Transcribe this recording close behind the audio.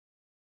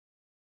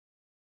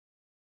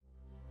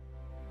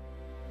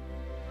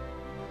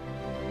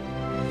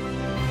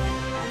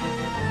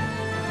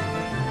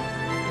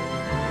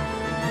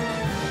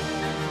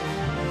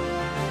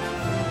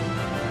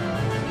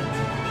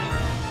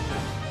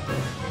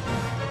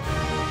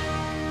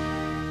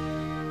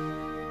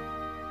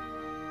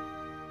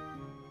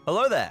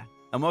Hello there,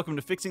 and welcome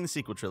to Fixing the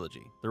Sequel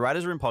Trilogy, the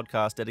Writers' Room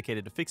podcast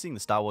dedicated to fixing the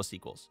Star Wars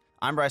sequels.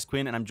 I'm Bryce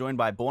Quinn, and I'm joined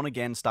by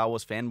born-again Star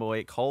Wars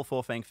fanboy Cole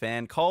Forfang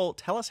fan. Cole,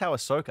 tell us how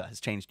Ahsoka has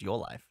changed your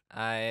life.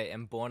 I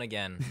am born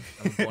again.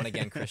 I'm a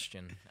born-again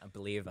Christian, a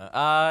believer.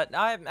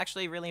 I'm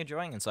actually really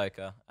enjoying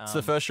Ahsoka. It's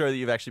the first show that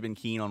you've actually been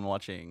keen on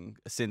watching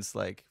since,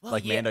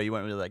 Mando. You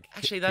weren't really,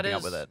 actually, keeping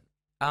up with it.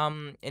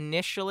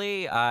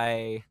 Initially,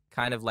 I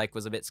kind of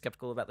was a bit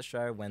skeptical about the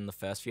show when the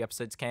first few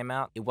episodes came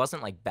out. It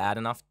wasn't bad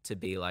enough to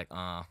be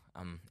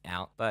I'm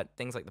out, but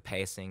things like the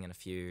pacing and a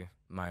few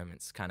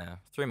moments kind of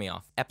threw me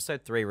off.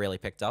 Episode 3 really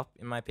picked up,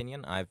 in my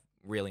opinion. I've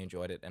really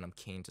enjoyed it, and I'm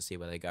keen to see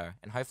where they go.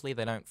 And hopefully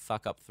they don't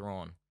fuck up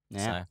Thrawn.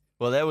 Yeah. So.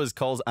 Well, there was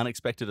Cole's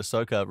unexpected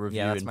Ahsoka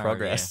review in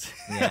progress.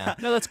 Yeah.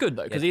 No, that's good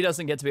though, because he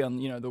doesn't get to be on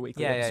the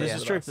weekly. Yeah, episodes This is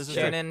with true. us. This is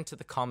Tune true. in to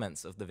the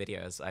comments of the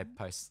videos I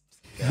post.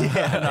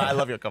 Yeah, no, I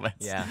love your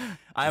comments. Yeah.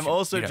 I'm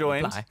also You don't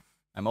joined. reply.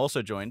 I'm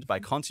also joined by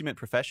consummate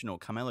professional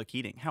Carmelo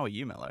Keating. How are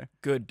you, Mello?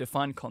 Good.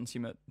 Define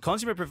consummate.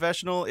 Consummate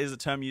professional is a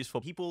term used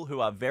for people who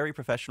are very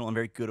professional and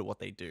very good at what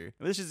they do.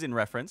 This is in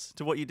reference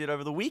to what you did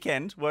over the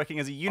weekend, working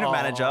as a unit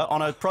manager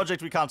on a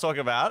project we can't talk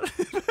about.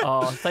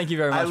 Oh, thank you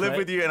very much. I lived mate.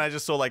 with you, and I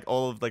just saw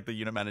all of the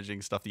unit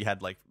managing stuff that you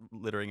had,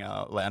 littering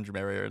our lounge room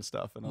area and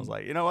stuff. And I was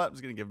like, you know what? I'm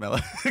just gonna give Mello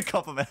a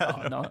compliment.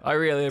 Oh, no, I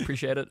really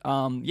appreciate it.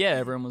 Yeah,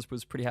 everyone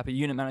was pretty happy.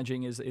 Unit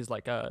managing is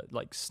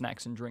like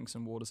snacks and drinks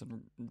and waters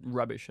and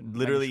rubbish and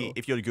Literally, making sure.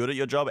 if you're good at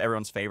your job,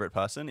 everyone's favorite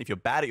person. If you're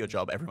bad at your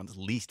job, everyone's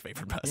least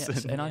favorite person.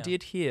 Yes, and I Yeah.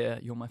 did hear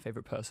you're my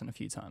favorite person a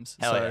few times.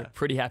 Hell so yeah.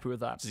 pretty happy with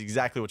that. Which is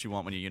exactly what you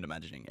want when you're unit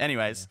managing.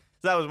 Anyways,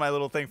 so that was my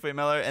little thing for you,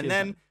 Mello. And Cheers,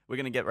 then mate. we're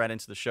going to get right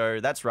into the show.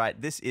 That's right.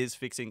 This is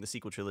Fixing the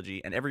Sequel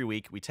Trilogy. And every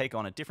week we take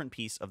on a different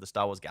piece of the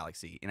Star Wars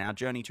galaxy in our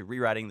journey to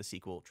rewriting the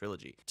sequel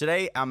trilogy.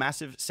 Today, our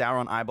massive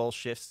Sauron eyeball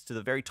shifts to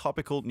the very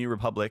topical New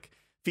Republic,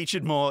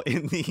 featured more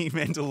in the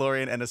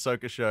Mandalorian and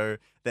Ahsoka show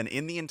than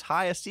in the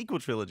entire sequel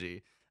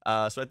trilogy.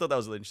 So I thought that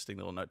was an interesting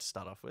little note to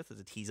start off with as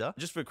a teaser.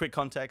 Just for quick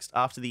context,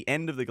 after the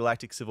end of the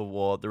Galactic Civil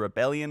War, the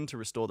rebellion to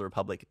restore the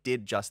Republic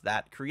did just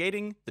that,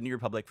 creating the New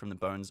Republic from the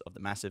bones of the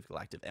massive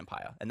galactic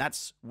empire. And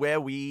that's where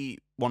we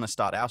want to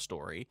start our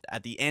story,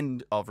 at the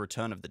end of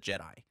Return of the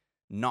Jedi,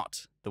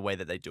 not the way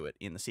that they do it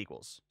in the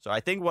sequels. So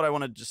I think what I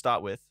wanted to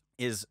start with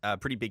is a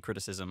pretty big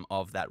criticism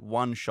of that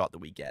one shot that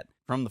we get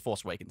from The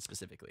Force Awakens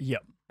specifically.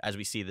 Yep. As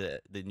we see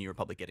the New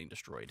Republic getting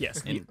destroyed.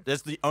 Yes. And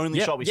that's the only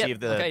Yep, shot we yep, see of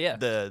the, okay, yeah.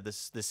 the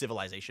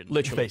civilization.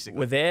 Literally, basically.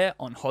 we're there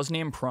on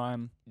Hosnian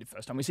Prime. The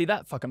first time we see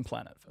that fucking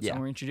planet. First Yeah.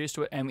 time we're introduced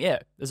to it. And yeah,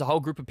 there's a whole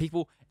group of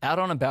people out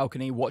on a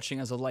balcony watching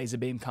as a laser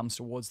beam comes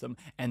towards them,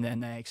 and then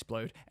they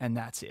explode, and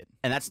that's it.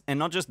 And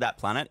not just that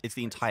planet, it's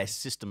the entire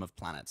system of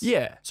planets.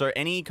 Yeah. So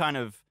any kind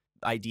of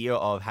idea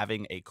of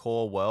having a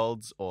core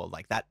worlds or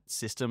that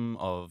system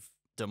of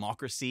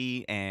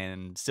democracy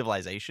and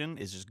civilization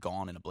is just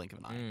gone in a blink of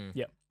an eye.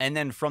 Mm. And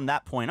then from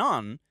that point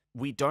on,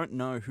 we don't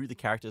know who the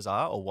characters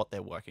are or what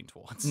they're working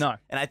towards. No.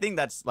 And I think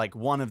that's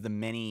one of the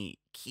many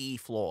key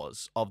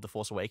flaws of The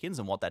Force Awakens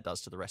and what that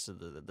does to the rest of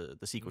the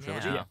sequel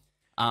trilogy. Yeah.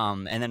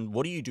 And then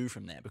what do you do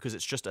from there? Because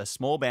it's just a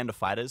small band of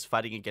fighters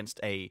fighting against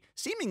a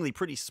seemingly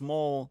pretty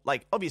small,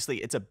 obviously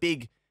it's a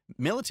big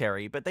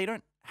military, but they're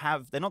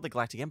not the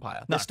Galactic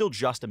Empire. They're still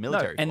just a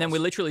military And then force.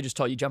 we're literally just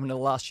told, you jump into The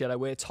Last Jedi,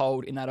 we're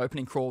told in that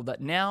opening crawl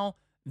that now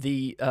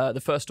the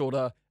First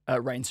Order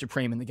reigns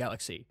supreme in the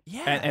galaxy.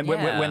 Yeah. And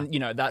when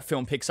that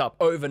film picks up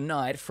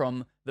overnight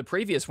from the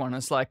previous one,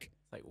 it's like,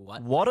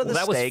 What? What are the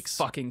that stakes?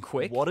 was fucking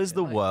quick. What is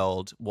the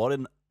world? What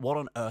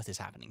on earth is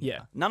happening? Yeah.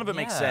 here? None of it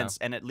makes Yeah. sense,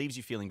 and it leaves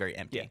you feeling very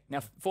empty. Yeah.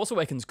 Now, Force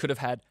Awakens could have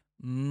had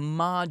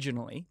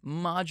marginally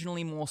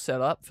more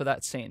setup for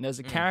that scene. There's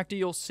a character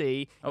you'll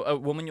see, a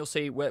woman you'll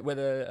see where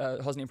the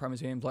Hosnian Prime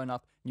is being blown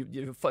up.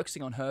 You're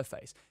focusing on her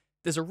face.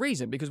 There's a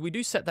reason, because we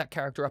do set that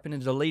character up in a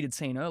deleted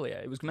scene earlier.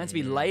 It was meant to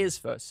be Leia's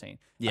first scene.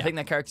 Yeah. I think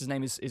that character's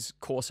name is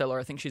Corsella.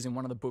 I think she's in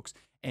one of the books,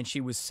 and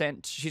she was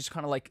sent. She's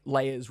kind of like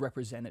Leia's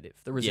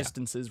representative, the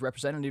Resistance's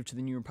representative to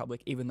the New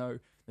Republic, even though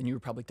the New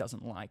Republic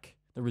doesn't like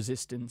the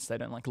Resistance. They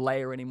don't like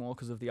Leia anymore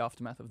because of the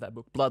aftermath of that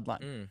book,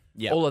 Bloodline.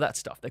 Yeah. All of that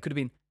stuff. There could have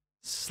been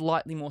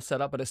slightly more set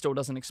up, but it still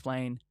doesn't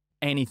explain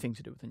anything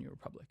to do with the New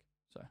Republic.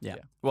 So Yeah.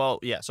 Well,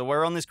 yeah. So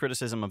we're on this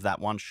criticism of that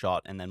one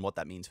shot, and then what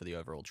that means for the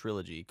overall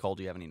trilogy. Cole,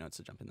 do you have any notes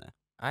to jump in there?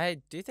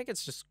 I do think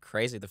it's just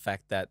crazy the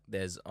fact that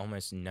there's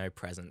almost no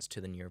presence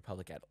to the New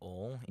Republic at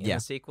all in Yeah.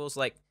 the sequels.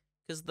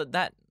 Because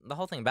the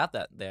whole thing about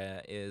that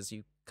there is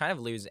you kind of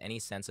lose any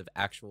sense of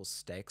actual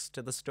stakes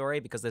to the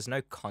story because there's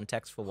no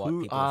context for what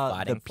Who people are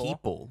fighting the for.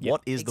 people? Yeah.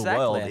 What is the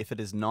world Exactly. if it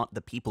is not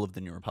the people of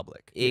the New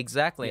Republic?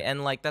 Exactly. Yeah.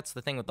 And that's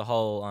the thing with the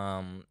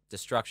whole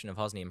destruction of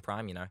Hosnian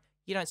Prime,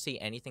 You don't see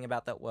anything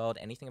about that world,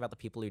 anything about the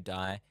people who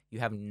die. You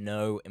have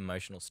no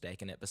emotional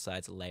stake in it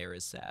besides Leia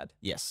is sad.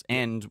 Yes.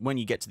 And when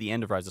you get to the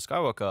end of Rise of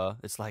Skywalker,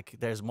 it's like,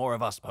 there's more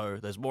of us, Poe.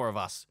 There's more of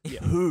us. Yeah.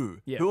 Who?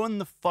 Yeah. Who in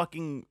the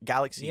fucking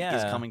galaxy is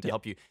Yeah. coming to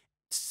help you?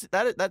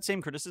 That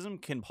same criticism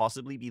can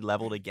possibly be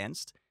leveled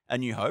against A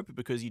New Hope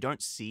because you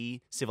don't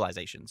see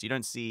civilizations. You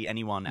don't see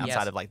anyone outside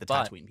Yes, of like the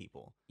but- Tatooine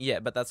people. Yeah,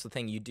 but that's the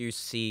thing. You do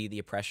see the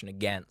oppression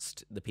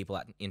against the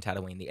people in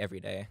Tatooine, the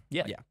everyday.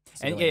 Yeah. Yeah.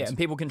 And civilians. and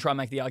people can try and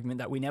make the argument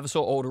that we never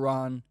saw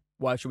Alderaan.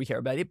 Why should we care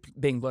about it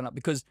being blown up?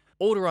 Because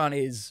Alderaan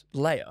is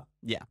Leia.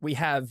 Yeah. We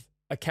have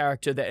a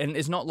character that, and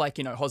it's not like,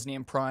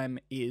 Hosnian Prime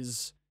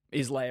is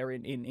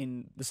Leia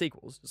in the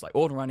sequels. It's like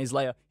Alderaan is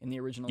Leia in the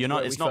original. You're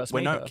not. It's not.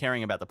 We're not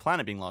caring about the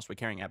planet being lost. We're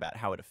caring about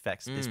how it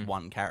affects this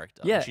one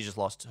character. Yeah. She just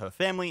lost her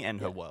family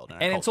and her world.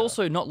 And, her And it's culture.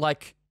 also not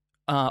like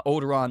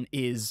Alderaan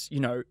is,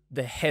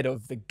 the head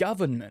of the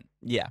government.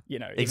 Yeah.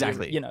 If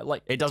Exactly.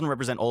 like It doesn't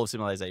represent all of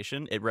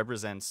civilization. It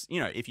represents,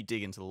 if you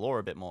dig into the lore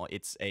a bit more,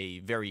 it's a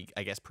very,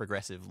 I guess,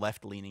 progressive,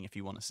 left-leaning, if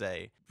you want to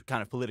say,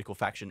 kind of political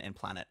faction and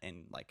planet,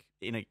 and like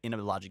in a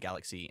larger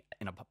galaxy,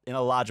 in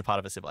a larger part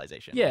of a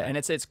civilization. yeah, and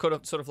it's sort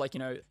of like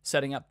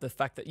setting up the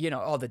fact that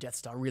the Death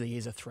Star really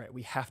is a threat.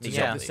 We have to stop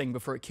Exactly. this thing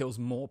before it kills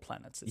more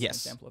planets. It's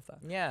Yes. an example of that.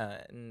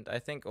 Yeah, and I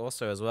think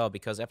also as well,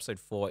 because Episode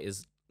 4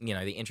 is,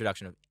 the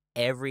introduction of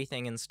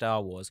everything in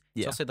Star Wars.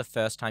 It's Yeah. also the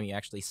first time you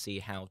actually see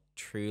how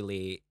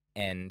truly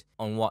and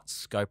on what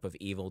scope of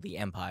evil the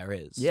Empire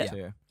is. Yeah.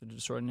 too. To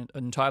destroy an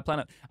entire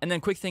planet. And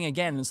then quick thing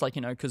again, it's like,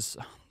 because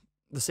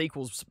the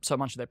sequels, so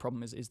much of their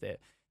problem is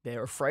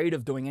they're afraid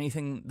of doing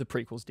anything the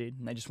prequels did,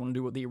 and they just want to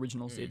do what the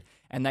originals did.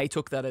 And they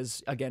took that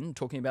as, again,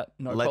 talking about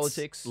Let's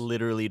politics.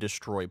 literally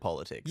destroy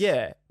politics.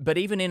 Yeah, but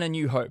even in A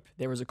New Hope,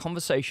 there was a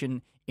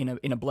conversation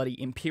in a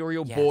bloody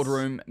Imperial Yes.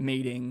 boardroom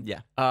meeting,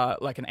 Yeah.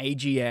 like an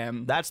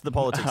AGM. That's the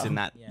politics in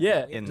that.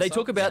 Yeah, in they the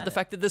talk about Senate. the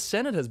fact that the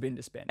Senate has been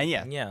disbanded. And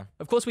yeah, Yeah.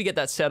 Of course, we get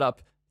that set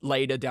up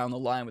later down the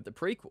line with the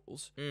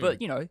prequels, but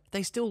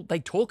they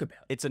talk about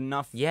it. it's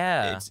enough.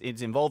 Yeah.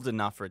 It's involved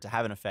enough for it to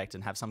have an effect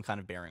and have some kind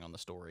of bearing on the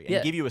story and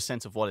Yeah. give you a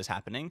sense of what is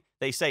happening.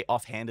 They say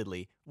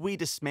offhandedly, "We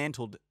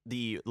dismantled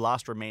the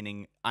last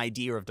remaining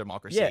idea of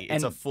democracy. Yeah,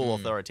 it's a and- full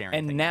authoritarian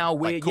And thing." now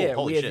Like, cool,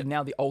 holy we're shit.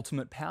 now the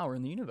ultimate power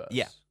in the universe.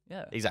 Yeah.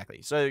 Yeah.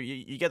 Exactly. So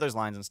you get those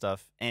lines and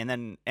stuff, and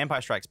then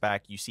Empire Strikes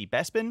Back. You see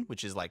Bespin,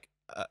 which is like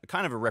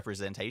kind of a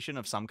representation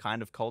of some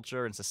kind of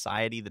culture and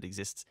society that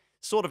exists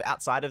sort of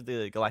outside of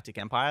the Galactic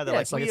Empire. They're Yeah,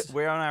 like, it's like it's-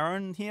 we're on our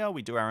own here.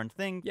 We do our own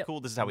thing. Yep. Cool.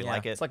 This is how we Yeah.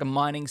 like it. It's like a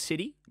mining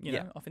city,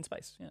 Yeah. off in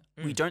space. Yeah.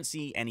 We don't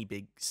see any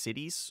big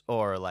cities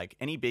or like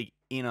any big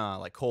inner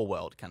like core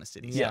world kind of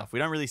city Yeah. stuff. We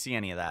don't really see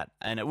any of that,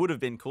 and it would have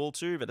been cool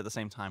too. But at the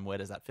same time, where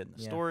does that fit in the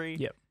Yeah. story?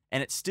 Yep.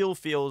 And it still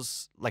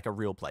feels like a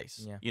real place.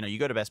 Yeah. You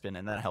go to Bespin,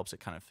 and that helps it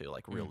kind of feel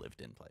like a real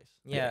lived-in place.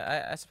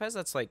 Yeah, I suppose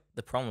that's like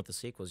the problem with the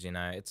sequels,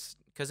 It's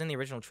because in the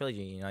original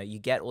trilogy, you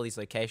get all these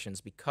locations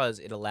because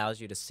it allows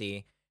you to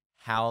see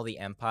how the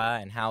Empire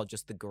and how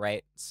just the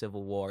Great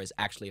Civil War is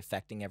actually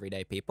affecting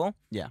everyday people.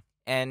 Yeah.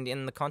 And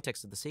in the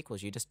context of the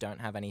sequels, you just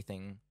don't have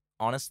anything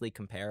honestly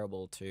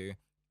comparable to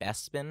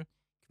Bespin.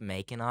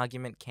 Make an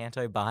argument,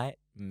 Canto Bight,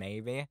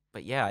 maybe.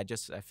 But yeah,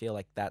 I feel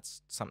like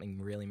that's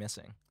something really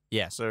missing.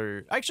 Yeah,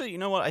 so actually, you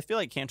know what? I feel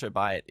like Canto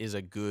Bight is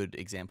a good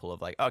example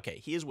of like,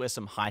 okay, here's where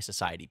some high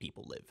society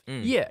people live.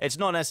 Yeah. It's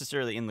not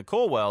necessarily in the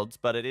core worlds,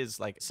 but it is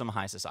like some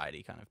high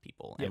society kind of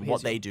people Yeah, and here's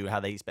what they your- do,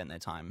 how they spend their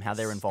time, how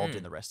they're involved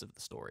in the rest of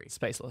the story.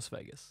 Space Las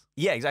Vegas.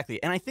 Yeah,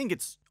 exactly. And I think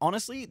it's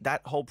honestly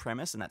that whole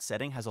premise and that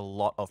setting has a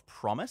lot of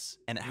promise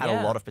and it had a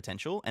Yeah. lot of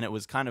potential and it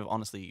was kind of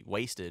honestly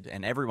wasted.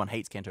 And everyone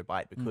hates Canto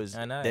Bight because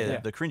I know, the, yeah.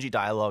 the cringy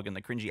dialogue and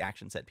the cringy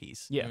action set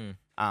piece. Yeah.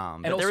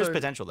 But there is also-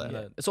 potential there.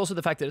 Yeah. It's also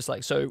the fact that it's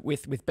like, so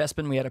with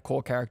Bespin, we had a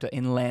core character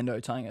in Lando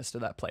tying us to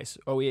that place.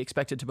 Are we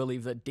expected to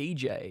believe that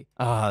DJ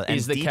And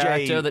is the DJ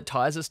character that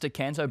ties us to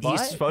Canto Bight?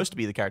 He's supposed to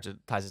be the character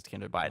that ties us to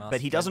Canto Bight,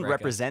 but he Master doesn't Jawbreaker.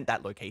 represent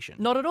that location.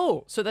 Not at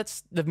all. So they've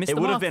missed It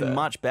the would have mark been there.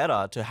 much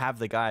better to have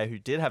the guy who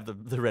did have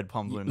the red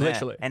palm bloom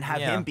Literally. there and have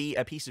Yeah. him be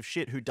a piece of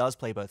shit who does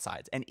play both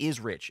sides and is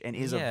rich and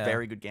is Yeah. a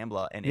very good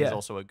gambler and is Yeah.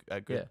 also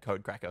a good Yeah.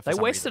 code cracker. For They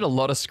some wasted reason. a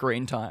lot of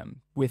screen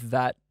time with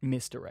that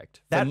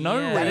misdirect. That, for no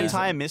yeah. that reason.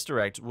 entire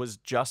misdirect was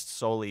just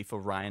solely for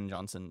Ryan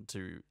Johnson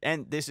to,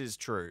 and this is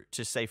true,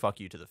 to say fuck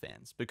you to the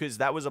fans because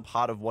that was a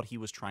part of what he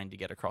was trying to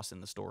get across in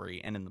the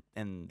story and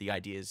in the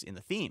ideas in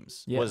the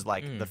themes Yeah. was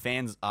like the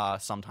fans are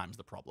sometimes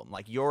the problem.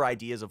 Like your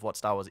ideas of what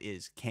Star Wars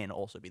is can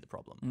also be the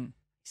problem.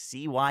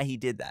 See why he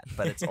did that,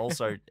 but it's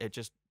also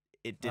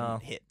it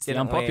didn't hit. It's the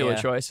Didn't we, unpopular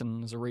choice,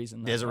 and there's a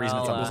reason. There's a reason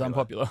it it's was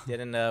unpopular. unpopular.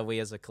 Didn't we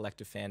as a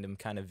collective fandom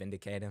kind of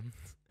vindicate him?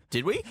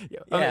 Did we?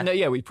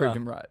 Yeah, we proved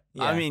him right.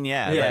 I mean,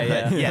 yeah.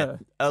 Yeah.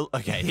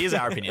 Okay, here's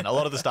our opinion. A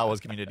lot of the Star Wars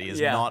community is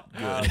Yeah. not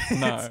good.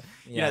 No.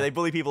 You know, they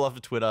bully people off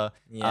of Twitter,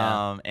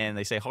 Yeah. and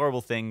they say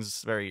horrible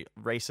things, very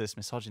racist,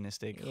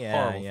 misogynistic,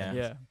 Yeah, horrible yeah.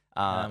 things,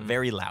 Yeah.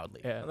 very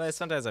loudly. Yeah. Although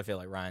sometimes I feel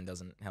like Ryan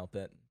doesn't help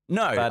it.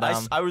 No, But,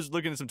 I was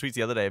looking at some tweets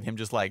the other day of him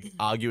just like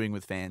arguing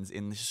with fans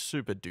in this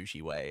super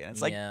douchey way, and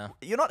it's like Yeah.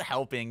 you're not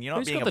helping, you're not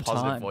Who's being got a the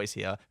positive time? voice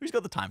here. Who's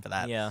got the time for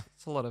that? Yeah.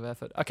 It's a lot of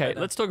effort. Okay,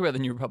 let's talk about the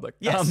New Republic.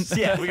 Yes,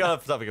 yeah, we got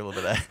off topic a little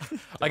bit there.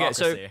 Okay,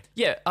 so Democracy.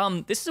 yeah,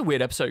 this is a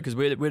weird episode because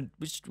we're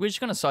just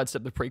gonna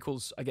sidestep the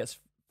prequels, I guess,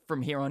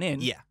 from here on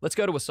in. Yeah. Let's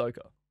go to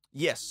Ahsoka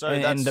Yes, so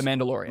and that's the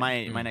Mandalorian.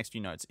 my next few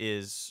notes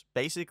is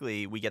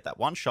basically we get that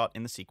one shot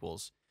in the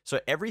sequels. So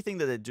everything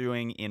that they're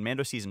doing in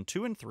Mando season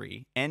 2 and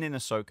 3 and in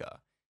Ahsoka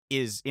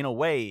is in a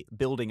way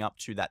building up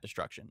to that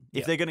destruction.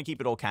 If they're going to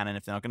keep it all canon,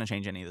 if they're not going to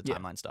change any of the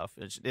timeline stuff,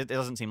 it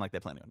doesn't seem like they're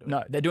planning on doing it.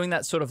 No, they're doing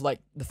that sort of like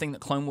the thing that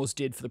Clone Wars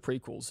did for the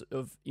prequels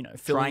of,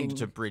 Trying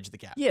to bridge the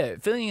gap. Yeah,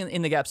 filling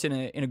in the gaps in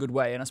a good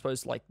way. And I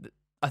suppose like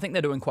I think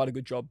they're doing quite a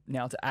good job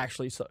now to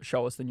actually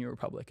show us the New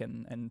Republic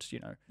and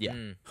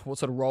what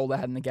sort of role they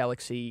had in the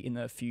galaxy in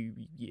the few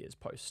years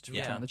post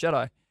Return of the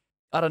Jedi.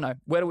 I don't know.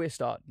 Where do we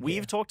start?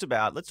 Let's talk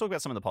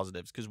about some of the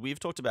positives, because we've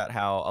talked about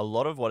how a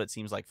lot of what it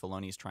seems like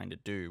Filoni is trying to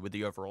do with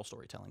the overall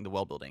storytelling, the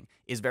world building,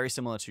 is very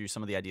similar to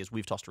some of the ideas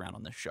we've tossed around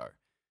on this show,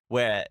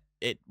 where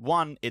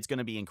it's going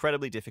to be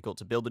incredibly difficult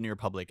to build the New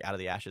Republic out of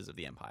the ashes of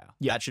the Empire.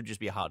 Yeah. That should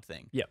just be a hard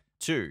thing. Yeah.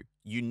 2,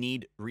 you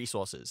need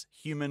resources,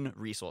 human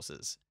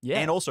resources, Yeah.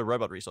 and also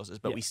robot resources.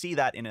 But we see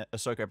that in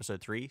Ahsoka Episode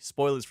 3.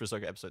 Spoilers for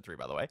Ahsoka Episode 3,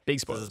 by the way. Big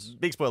spoilers.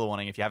 Big spoiler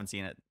warning if you haven't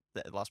seen it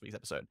last week's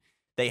episode.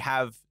 They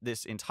have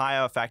this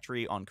entire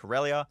factory on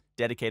Corellia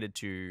dedicated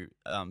to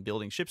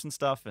building ships and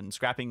stuff and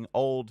scrapping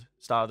old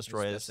Star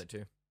Destroyers. Episode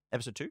 2.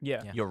 Episode 2?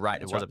 Yeah. You're right.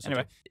 That's it was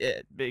right.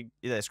 episode 2.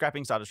 They're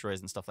scrapping Star Destroyers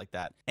and stuff like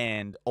that.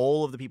 And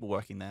all of the people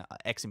working there are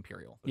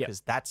ex-Imperial,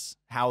 because that's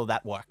how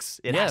that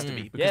works. It has to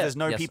be, because there's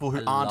no people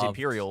who aren't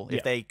Imperial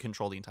if they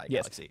control the entire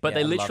galaxy. But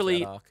they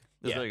literally... It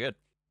was really good.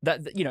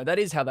 That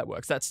is how that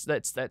works.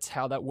 That's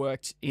how that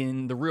worked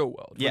in the real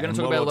world. Yeah, We're going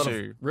to in talk about a World lot War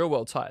of II. real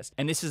world ties.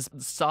 And this is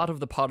the start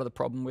of the part of the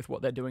problem with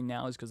what they're doing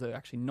now, is because they're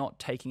actually not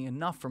taking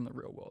enough from the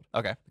real world.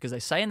 Okay. Because they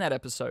say in that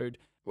episode,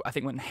 I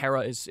think when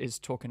Hera is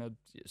talking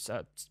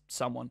to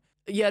someone,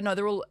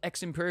 they're all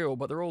ex-Imperial,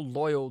 but they're all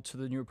loyal to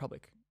the New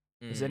Republic.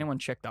 Has anyone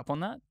checked up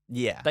on that?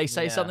 Yeah. They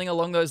say something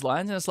along those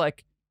lines, and it's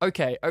like,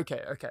 okay.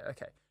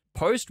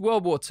 Post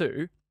World War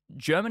II,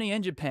 Germany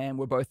and Japan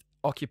were both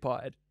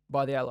occupied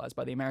by the Allies,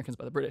 by the Americans,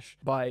 by the British,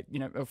 by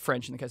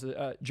French in the case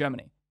of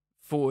Germany,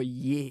 for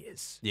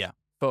years. Yeah.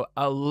 For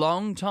a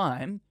long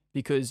time,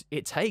 because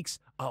it takes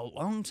a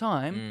long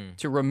time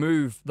to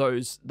remove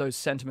those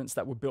sentiments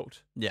that were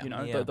built.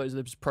 Yeah.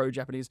 Those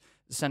pro-Japanese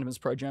sentiments,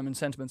 pro-German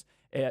sentiments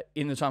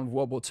in the time of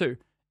World War II.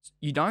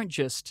 You don't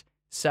just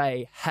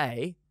say,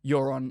 "Hey,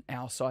 you're on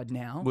our side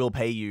now. We'll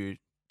pay you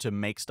to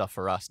make stuff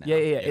for us now."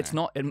 Yeah. It's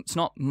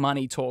not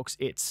money talks.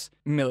 It's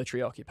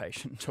military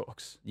occupation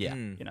talks. Yeah.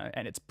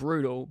 And it's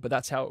brutal, but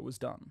that's how it was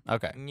done.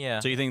 Okay. Yeah.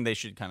 So you think they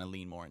should kind of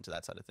lean more into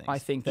that side of things? I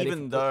think that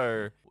even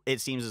though it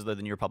seems as though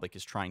the New Republic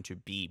is trying to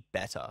be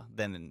better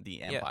than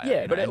the Empire.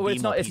 Yeah, but and be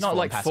it's more not peaceful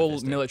like and full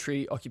pacifistic.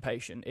 military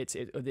occupation.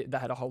 They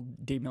had a whole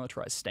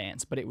demilitarized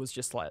stance, but it was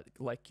just like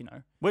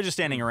We're just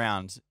standing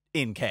around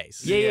in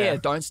case. yeah,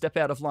 don't step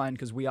out of line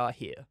because we are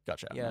here.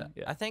 Gotcha. Yeah.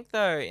 Yeah. I think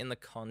though, in the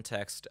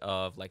context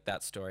of like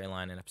that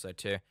storyline in episode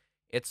 2,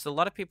 it's a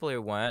lot of people who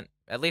weren't,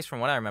 at least from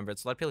what I remember,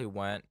 it's a lot of people who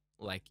weren't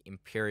like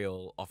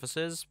Imperial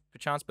officers,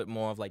 perchance, but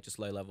more of like just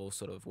low-level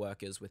sort of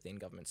workers within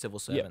government, civil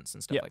servants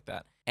and stuff like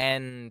that.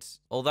 And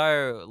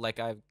although like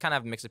I kind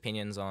of have mixed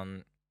opinions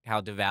on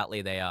how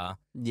devoutly they are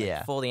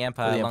for the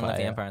Empire, along with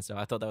the Empire and stuff,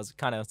 I thought that was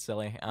kind of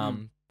silly.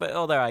 But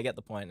although I get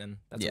the point, and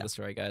that's where the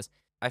story goes,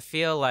 I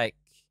feel like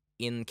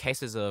in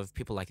cases of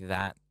people like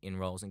that in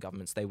roles in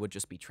governments, they would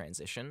just be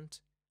transitioned.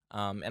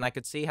 And I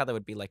could see how there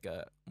would be like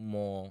a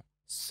more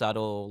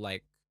subtle,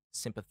 like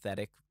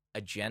sympathetic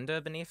agenda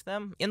beneath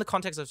them. In the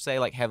context of, say,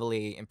 like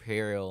heavily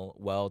Imperial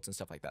worlds and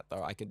stuff like that,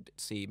 though, I could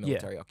see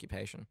military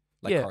occupation,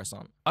 like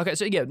Coruscant. Okay,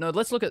 so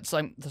let's look at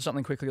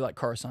something quickly like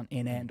Coruscant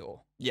in Andor.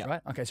 Yeah.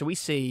 Right? Okay, so we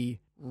see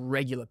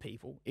regular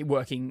people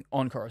working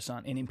on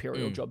Coruscant in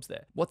Imperial jobs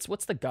there.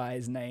 What's the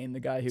guy's name?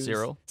 The guy who's...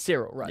 Cyril?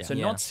 Cyril, right. Yeah. So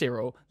not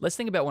Cyril. Let's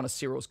think about one of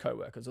Cyril's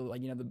co-workers, or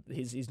like,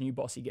 his new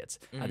boss he gets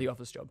at the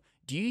office job.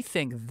 Do you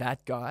think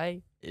that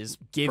guy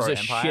gives a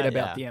shit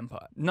about the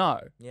Empire? No.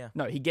 Yeah.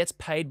 No, he gets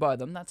paid by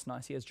them. That's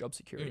nice. He has job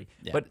security.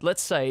 Yeah. But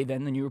let's say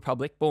then the New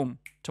Republic, boom,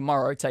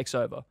 tomorrow takes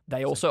over.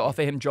 They also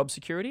offer him job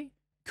security.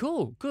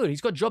 Cool, good.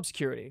 He's got job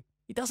security.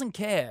 He doesn't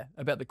care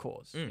about the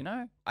cause,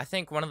 I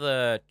think one of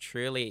the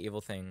truly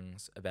evil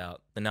things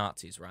about the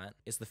Nazis, right,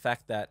 is the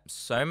fact that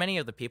so many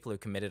of the people who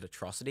committed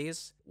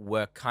atrocities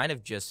were kind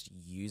of just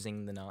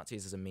using the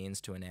Nazis as a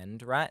means to an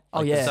end, right?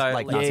 Oh, yeah. So,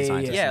 like Nazi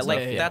scientists. Yeah, and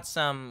like stuff. that's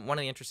one of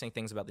the interesting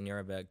things about the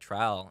Nuremberg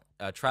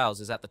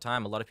trials is at the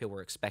time a lot of people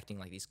were expecting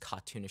like these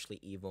cartoonishly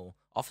evil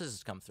officers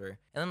to come through,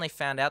 and then they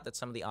found out that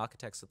some of the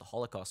architects of the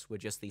Holocaust were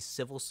just these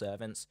civil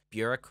servants,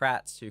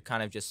 bureaucrats who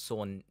kind of just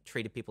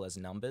treated people as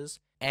numbers.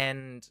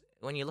 And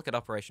when you look at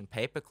Operation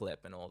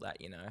Paperclip and all that,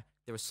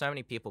 there were so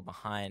many people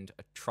behind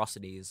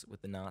atrocities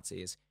with the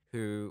Nazis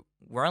who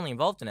were only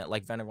involved in it,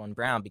 like Werner von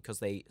Braun, because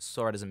they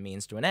saw it as a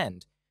means to an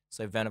end.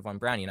 So Werner von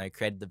Braun,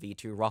 created the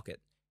V2 rocket,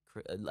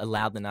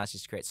 allowed the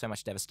Nazis to create so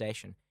much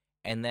devastation.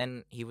 And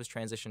then he was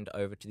transitioned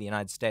over to the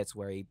United States,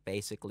 where he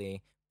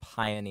basically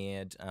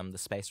pioneered the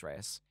space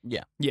race.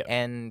 Yeah.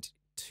 And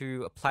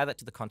to apply that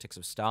to the context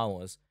of Star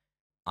Wars,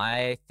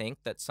 I think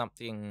that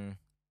something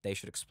they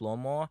should explore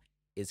more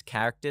is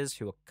characters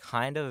who are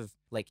kind of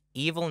like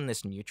evil in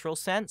this neutral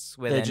sense,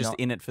 where They're they're just not,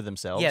 in it for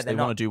themselves. Yeah, they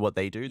want to do what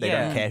they do. They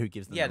don't care who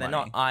gives them the they're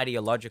money. not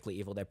ideologically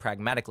evil. They're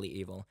pragmatically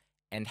evil.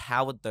 and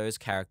how would those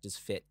characters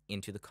fit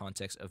into the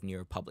context of New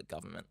Republic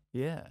government?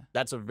 Yeah.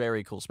 That's a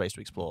very cool space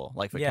to explore,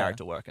 like for Yeah.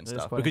 character work and That is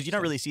stuff. quite Because you don't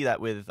interesting. really see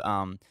that with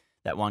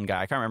that one guy.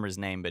 I can't remember his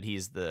name, but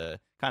he's the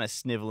kind of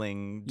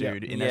sniveling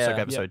dude in Ahsoka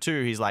episode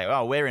 2. He's like,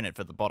 oh, we're in it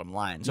for the bottom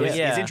line. So his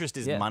interest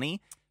is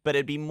money. But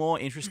it'd be more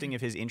interesting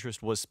if his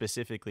interest was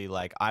specifically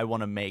like, I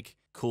want to make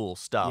cool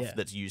stuff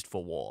that's used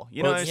for war.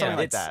 You know, something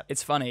like that.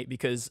 It's funny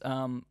because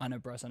I know,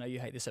 Bryce, I know you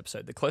hate this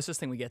episode. The closest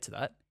thing we get to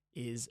that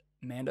is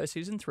Mando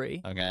season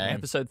 3, Okay.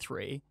 episode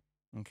 3.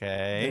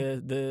 Okay.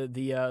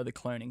 The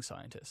cloning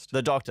scientist.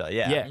 The Doctor,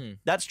 yeah. Mm.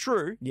 That's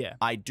true. Yeah.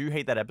 I do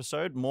hate that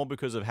episode more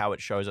because of how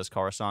it shows us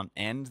Coruscant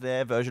and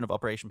their version of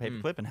Operation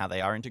Paperclip and how they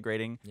are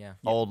integrating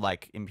old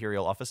like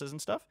Imperial officers and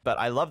stuff. But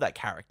I love that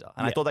character,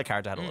 and I thought that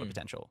character had a lot of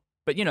potential.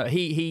 But you know,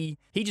 he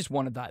just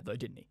wanted that though,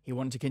 didn't he? He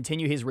wanted to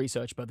continue his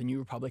research, but the New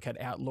Republic had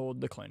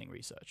outlawed the cloning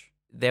research.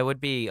 There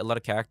would be a lot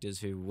of characters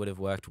who would have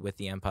worked with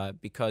the Empire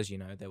because, you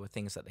know, there were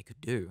things that they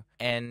could do.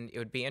 And it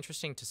would be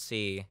interesting to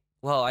see,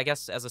 well, I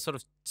guess as a sort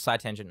of side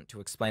tangent to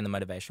explain the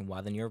motivation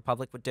why the New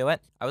Republic would do it,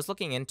 I was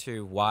looking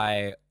into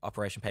why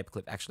Operation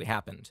Paperclip actually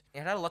happened.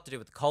 It had a lot to do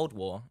with the Cold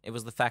War. It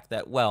was the fact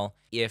that, well,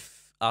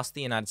 if us,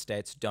 the United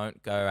States,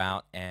 don't go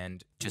out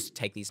and just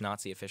take these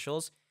Nazi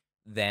officials,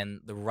 then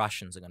the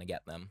Russians are going to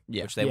get them,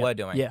 which they were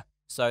doing. Yeah.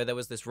 So there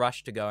was this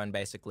rush to go and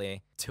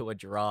basically do a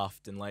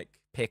draft and like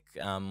pick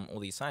all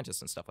these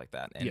scientists and stuff like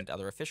that and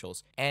other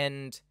officials.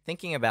 And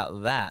thinking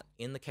about that,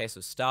 in the case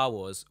of Star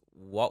Wars,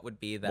 what would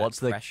be that What's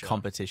pressure? the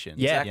competition?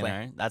 Yeah. You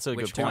know, that's a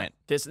Which good point.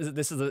 This is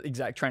the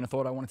exact train of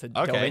thought I wanted to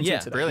delve Okay, into. yeah,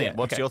 today. brilliant. Yeah,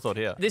 What's okay. your thought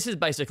here? This is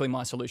basically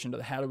my solution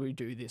to how do we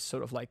do this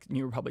sort of like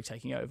New Republic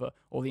taking over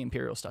all the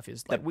Imperial stuff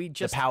is like we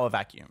just the power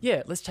vacuum.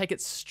 Yeah, let's take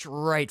it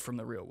straight from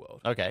the real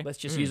world. Okay. Let's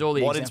just use all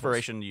the What examples.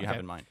 inspiration do you have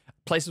in mind?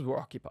 Places were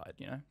occupied,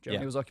 you know.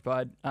 Germany was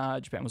occupied,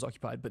 Japan was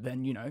occupied, but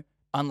then, you know,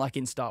 unlike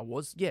in Star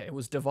Wars, it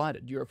was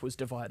divided. Europe was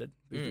divided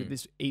with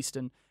this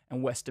Eastern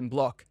and Western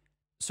bloc.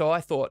 So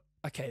I thought,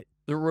 okay,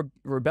 the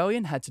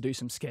rebellion had to do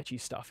some sketchy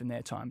stuff in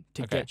their time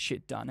to get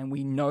shit done. And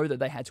we know that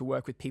they had to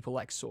work with people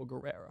like Saw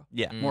Gerrera.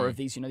 Yeah. More of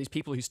these, you know, these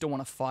people who still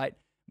want to fight,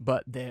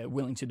 but they're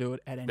willing to do it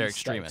at any They're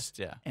stakes. extremists,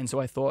 yeah. And so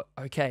I thought,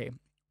 okay,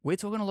 we're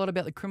talking a lot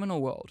about the criminal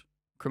world,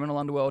 criminal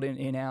underworld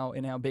in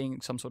our being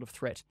some sort of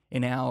threat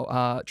in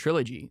our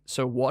trilogy.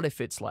 So what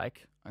if it's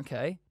like,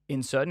 okay,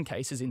 in certain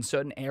cases, in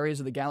certain areas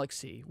of the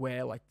galaxy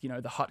where, like, you know,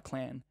 the Hutt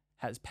clan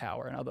has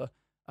power and other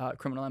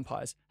criminal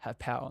empires have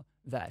power,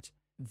 that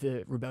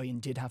the rebellion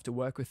did have to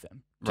work with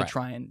them to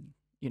try and,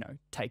 you know,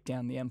 take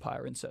down the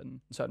empire in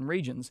certain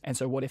regions. And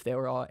so what if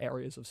there are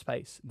areas of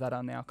space that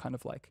are now kind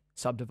of like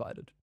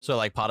subdivided? So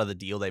like part of the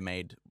deal they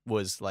made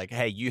was like,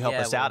 hey, you help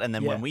Yeah, us well, out, and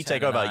then when we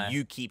take turn an over, eye.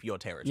 you keep your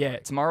territory. Yeah,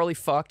 it's morally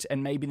fucked,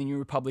 and maybe the New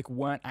Republic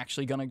weren't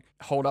actually going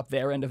to hold up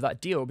their end of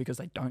that deal because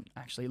they don't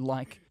actually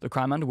like the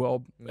crime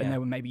underworld, and they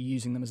were maybe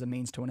using them as a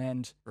means to an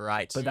end.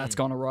 Right. But that's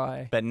gone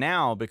awry. But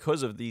now,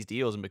 because of these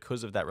deals and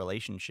because of that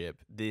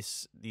relationship,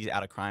 these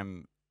out of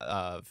crime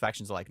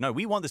factions are like, no,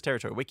 we want this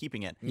territory. We're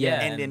keeping it.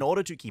 Yeah. And in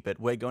order to keep it,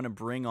 we're going to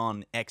bring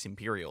on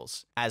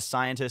ex-Imperials as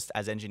scientists,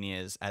 as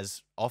engineers,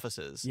 as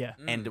officers. Yeah.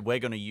 And we're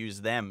going to use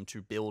them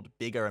to build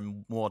bigger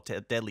and more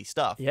deadly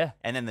stuff. Yeah.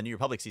 And then the New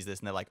Republic sees this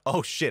and they're like,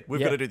 oh shit,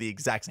 we've got to do the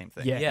exact same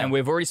thing. Yeah. Yeah. And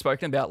we've already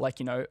spoken about, like,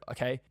 you know,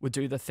 okay, we'd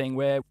do the thing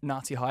where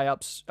Nazi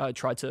high-ups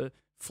tried to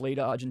flee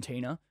to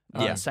Argentina.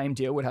 Same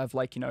deal would have,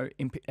 like, you know,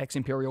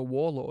 ex-imperial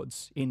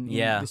warlords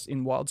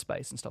in wild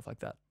space and stuff like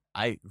that.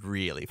 I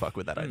really fuck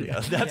with that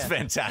idea. That's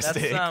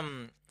fantastic.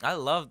 I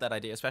love that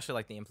idea, especially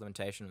like the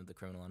implementation of the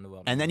criminal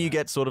underworld. And then you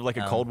get sort of like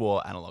a Cold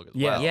War analog as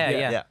well.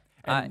 Yeah.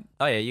 And-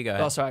 You go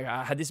ahead. Oh, sorry.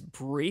 I had this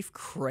brief,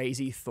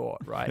 crazy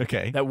thought, right?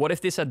 Okay. That what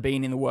if this had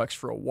been in the works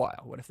for a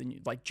while? What if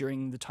like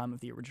during the time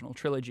of the original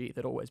trilogy,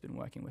 they'd always been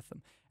working with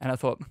them? And I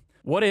thought,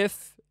 what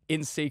if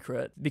in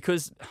secret,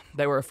 because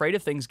they were afraid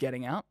of things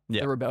getting out,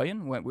 the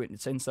rebellion,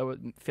 since they were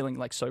feeling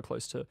like so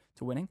close to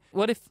winning,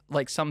 what if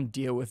like some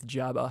deal with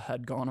Jabba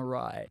had gone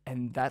awry,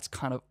 and that's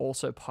kind of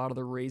also part of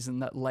the reason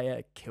that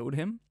Leia killed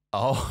him?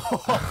 Oh,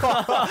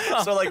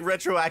 so like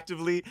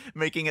retroactively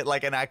making it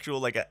like an actual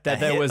like a That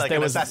there was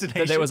assassination.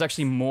 that there was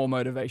actually more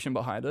motivation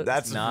behind it.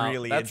 That's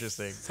really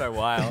interesting. So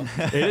wild.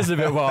 It is a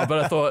bit wild,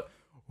 but I thought,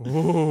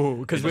 ooh,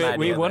 because There's an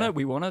we idea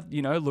want to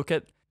you know, look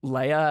at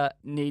Leia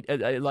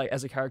like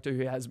as a character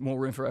who has more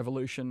room for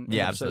evolution in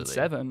episode absolutely.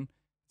 7.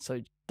 So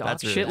dark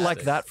That's really shit like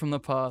nice. that from the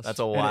past. That's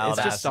a And wild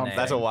it's just ass. something.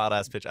 That's a wild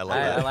ass pitch. I love I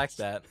that. like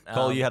that.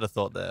 Cole, you had a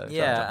thought there.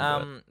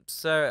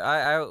 So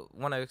I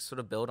want to sort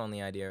of build on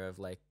the idea of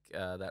like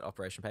that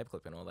Operation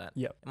Paperclip and all that.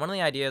 Yep. And one of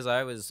the ideas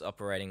I was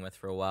operating with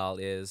for a while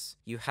is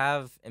you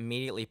have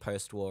immediately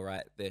post-war,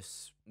 right,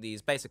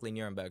 these basically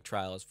Nuremberg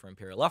trials for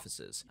Imperial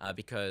officers,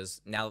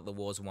 because now that the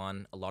war's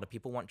won, a lot of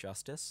people want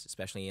justice,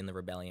 especially in the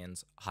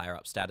rebellion's higher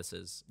up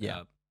statuses.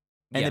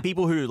 And the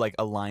people who like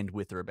aligned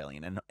with the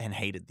rebellion and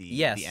hated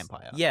the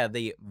Empire. Yeah,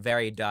 the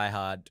very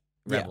diehard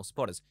rebel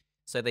supporters.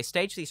 So they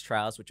stage these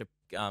trials, which are,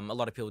 a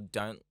lot of people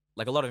don't,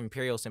 like a lot of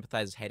Imperial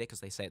sympathizers hate it because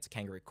they say it's a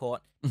kangaroo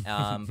court.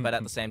 But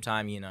at the same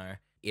time, you know,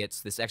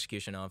 it's this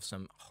execution of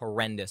some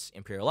horrendous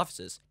Imperial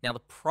officers. Now, the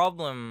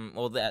problem,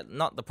 or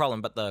not the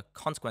problem, but the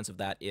consequence of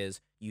that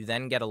is you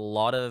then get a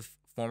lot of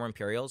former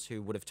Imperials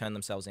who would have turned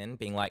themselves in,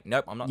 being like,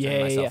 nope, I'm not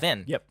turning myself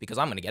in because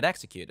I'm going to get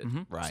executed.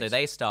 Right. So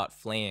they start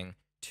fleeing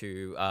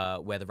to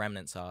where the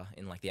remnants are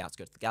in like the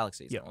outskirts of the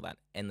galaxies and all that,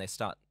 and they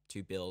start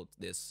to build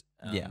this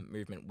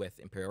movement with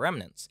Imperial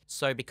remnants.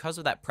 So because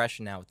of that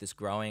pressure now, with this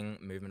growing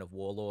movement of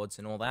warlords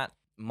and all that,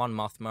 Mon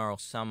Mothma or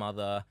some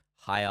other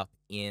high up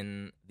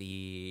in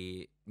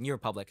the New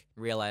Republic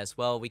realize,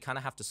 well, we kind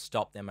of have to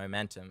stop their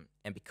momentum,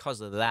 and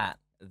because of that,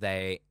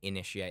 they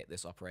initiate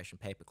this Operation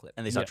Paperclip.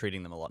 And they start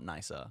treating them a lot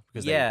nicer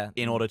because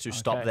in order to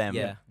stop Okay.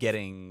 them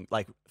getting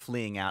like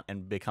fleeing out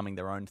and becoming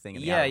their own thing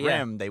in the Yeah, Outer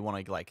Rim, they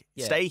want to like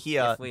stay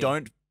here,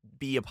 don't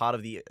be a part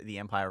of the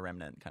Empire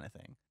remnant kind of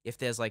thing. If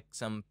there's like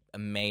some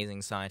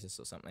amazing scientist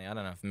or something, I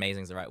don't know if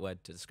amazing is the right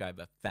word to describe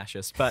a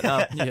fascist, but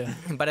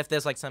but if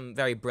there's like some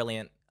very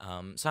brilliant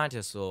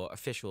scientists or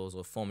officials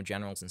or former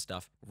generals and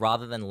stuff,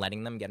 rather than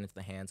letting them get into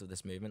the hands of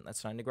this movement that's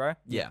starting to grow,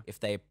 if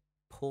they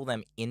pull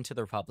them into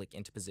the Republic,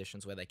 into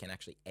positions where they can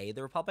actually aid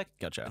the Republic,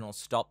 Gotcha. and it'll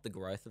stop the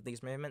growth of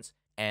these movements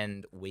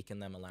and weaken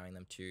them, allowing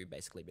them to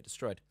basically be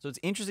destroyed. So it's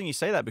interesting you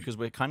say that because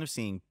we're kind of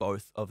seeing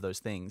both of those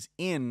things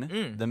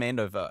in the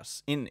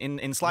Mandoverse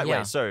in slight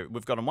ways. So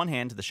we've got on one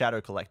hand the Shadow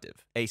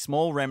Collective, a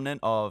small remnant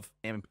of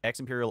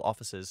ex-Imperial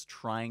officers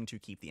trying to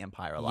keep the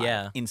Empire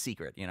alive in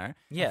secret, you know?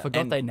 Yeah. I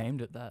forgot they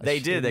named it that. They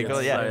did. They call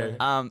it,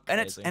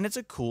 So and it's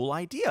a cool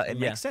idea. It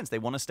makes sense. They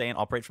want to stay and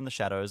operate from the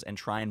shadows and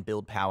try and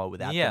build power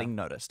without getting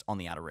noticed on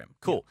the Outer Rim.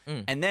 Cool.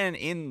 And then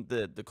in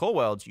the core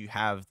worlds, you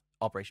have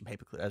Operation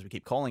Paperclip, as we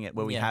keep calling it,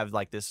 where we have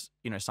like this,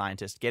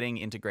 scientist getting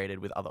integrated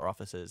with other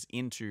officers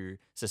into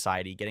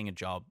society, getting a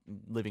job,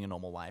 living a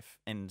normal life,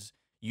 and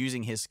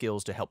using his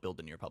skills to help build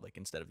the New Republic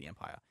instead of the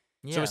Empire.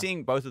 So we're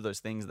seeing both of those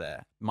things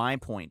there. My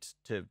point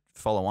to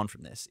follow on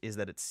from this is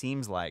that it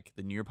seems like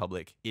the New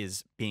Republic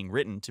is being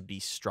written to be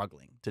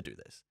struggling to do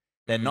this.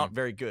 They're not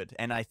very good.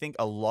 And I think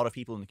a lot of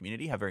people in the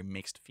community have very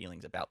mixed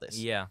feelings about this.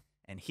 Yeah.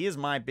 And here's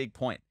my big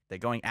point. They're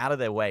going out of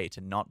their way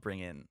to not bring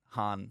in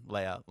Han,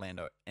 Leia,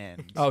 Lando,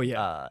 and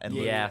and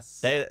Luke. Yes.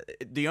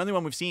 The only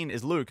one we've seen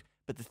is Luke.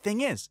 But the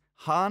thing is,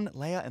 Han,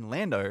 Leia, and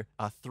Lando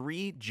are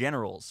 3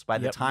 generals. By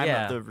the time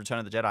of the Return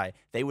of the Jedi,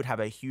 they would have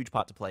a huge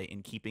part to play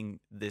in keeping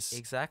this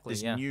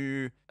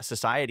new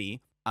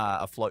society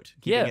afloat,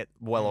 keeping it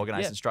well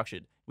organized and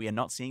structured. We are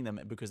not seeing them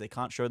because they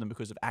can't show them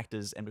because of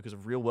actors and because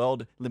of real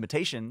world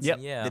limitations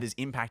that is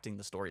impacting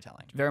the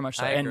storytelling. Very much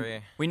so. I and agree.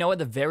 we know at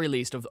the very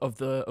least of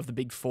the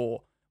big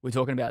 4 we're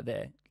talking about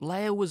there,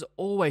 Leia was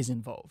always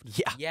involved.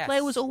 Yeah. Yes.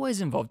 Leia was always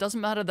involved. Doesn't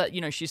matter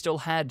that, she still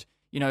had,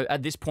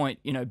 at this point,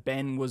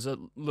 Ben was a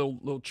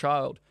little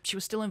child. She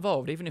was still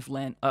involved, even if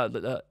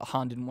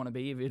Han didn't want to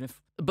be,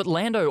 but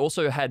Lando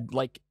also had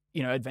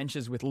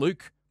adventures with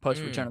Luke post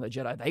Return of the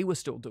Jedi. They were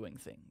still doing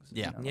things.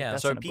 Yeah.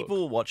 So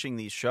people watching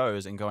these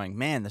shows and going,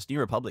 man, this New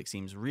Republic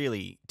seems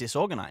really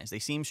disorganized. They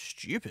seem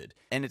stupid.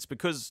 And it's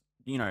because,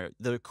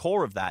 the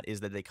core of that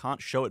is that they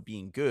can't show it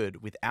being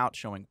good without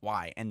showing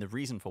why. And the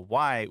reason for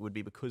why would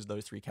be because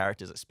those 3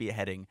 characters are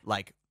spearheading,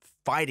 like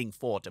fighting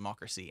for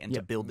democracy and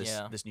to build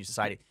this new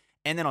society.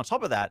 And then on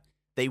top of that,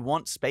 they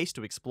want space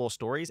to explore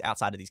stories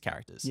outside of these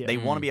characters. They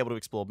want to be able to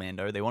explore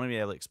Mando. They want to be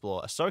able to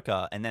explore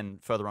Ahsoka. And then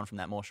further on from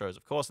that, more shows,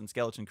 of course, and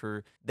Skeleton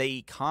Crew.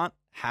 They can't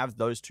have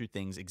those 2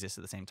 things exist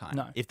at the same time.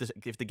 No. If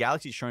the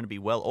galaxy is shown to be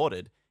well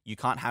ordered, you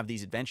can't have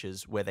these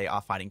adventures where they are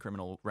fighting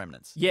criminal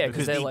remnants. Yeah,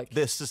 because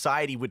the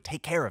society would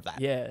take care of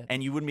that. Yeah.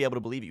 And you wouldn't be able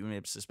to believe it. You wouldn't be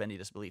able to suspend your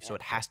disbelief. So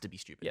it has to be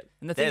stupid. Yeah.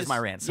 And the thing There's is, my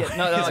rant. Yeah, Sorry.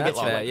 no, I get That's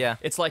fair, you. yeah.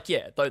 It's like,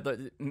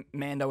 the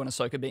Mando and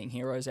Ahsoka being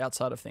heroes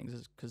outside of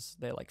things because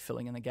they're like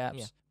filling in the gaps.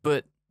 Yeah.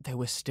 But there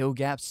were still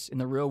gaps in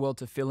the real world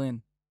to fill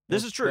in.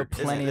 This is true. There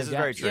were plenty This of is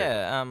very gaps. true.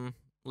 Yeah,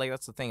 like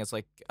that's the thing. It's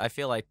like I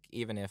feel like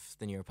even if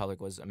the New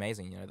Republic was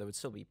amazing, there would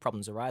still be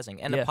problems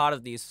arising. And a part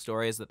of these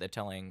stories that they're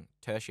telling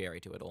tertiary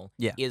to it all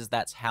is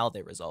that's how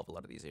they resolve a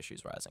lot of these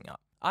issues rising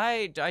up.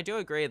 I do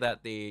agree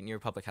that the New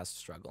Republic has to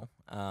struggle.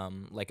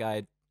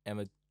 I am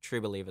a true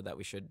believer that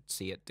we should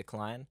see it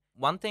decline.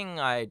 One thing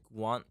I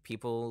want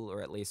people,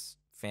 or at least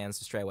fans,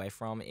 to stray away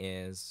from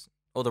is,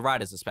 or the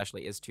writers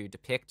especially, is to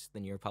depict the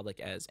New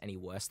Republic as any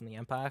worse than the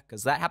Empire,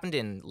 because that happened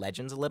in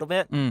Legends a little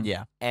bit.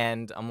 Yeah.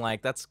 And I'm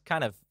like, that's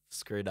kind of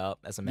screwed up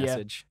as a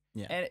message.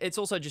 Yeah. And it's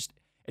also just,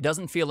 it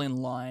doesn't feel in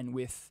line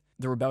with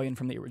the rebellion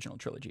from the original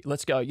trilogy.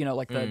 Let's go,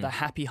 the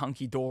happy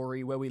hunky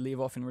dory where we leave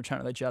off in Return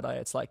of the Jedi.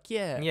 It's like,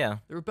 the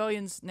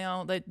rebellion's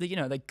now they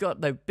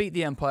beat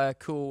the Empire,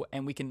 cool,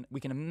 and we can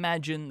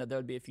imagine that there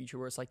would be a future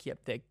where it's like,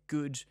 yep, they're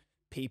good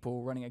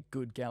people running a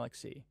good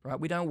galaxy, right?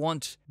 We don't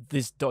want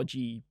this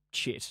dodgy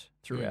shit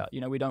throughout.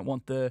 We don't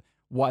want the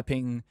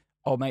wiping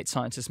old mate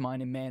scientist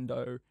mind in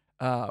Mando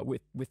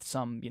with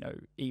some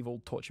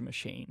evil torture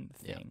machine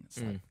thing.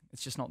 It's like,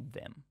 it's just not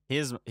them.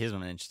 Here's an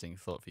interesting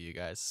thought for you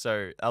guys.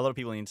 So a lot of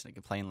people on the internet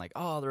complain like,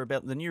 oh,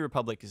 the New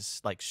Republic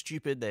is like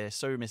stupid. They're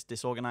so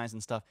disorganized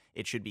and stuff.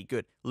 It should be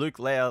good. Luke,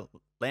 Leia,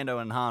 Lando,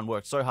 and Han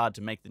worked so hard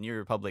to make the New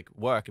Republic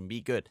work and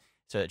be good.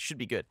 So it should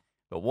be good.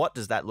 But what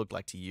does that look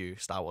like to you,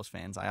 Star Wars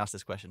fans? I asked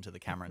this question to the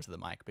camera and to the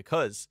mic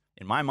because,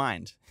 in my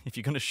mind, if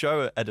you're going to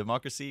show a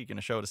democracy, you're going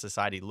to show a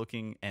society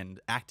looking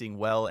and acting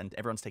well and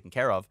everyone's taken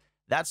care of,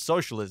 that's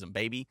socialism,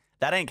 baby.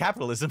 That ain't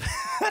capitalism.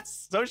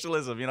 That's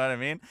socialism, you know what I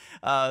mean?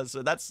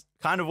 So that's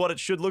kind of what it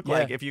should look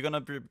like if you're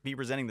going to be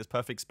presenting this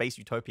perfect space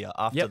utopia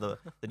after the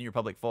New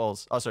Republic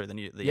falls. Oh, sorry,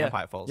 the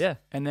Empire falls. Yeah,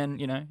 and then,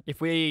 you know,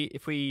 if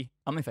we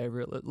I'm in favor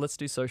of it. Let's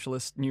do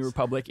socialist New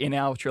Republic in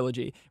our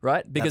trilogy,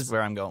 right? Because that's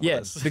where I'm going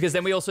with this. Because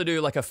then we also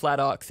do like a flat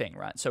arc thing,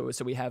 right? So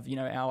we have, you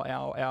know,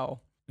 our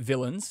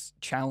villains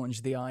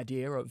challenge the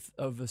idea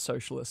of a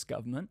socialist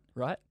government,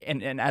 right?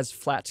 And as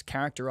flat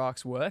character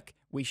arcs work,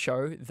 we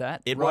show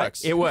that it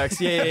works. It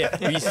works.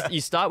 Yeah. You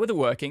start with it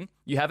working,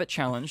 you have it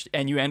challenged,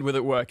 and you end with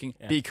it working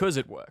because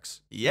it works.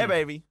 Yeah,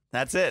 baby.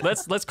 That's it.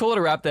 Let's call it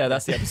a wrap there.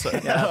 That's the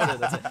episode.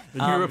 That's it.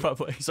 The New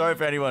Republic. Sorry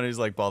for anyone who's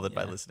like bothered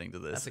by listening to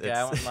this. That's okay.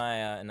 I want my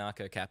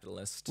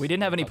anarcho-capitalist. We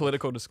didn't have any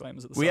political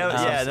disclaimers at the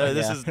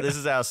start. This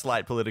is our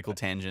slight political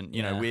tangent.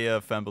 You know, we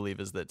are firm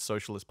believers that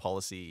socialist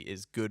policy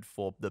is good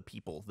for the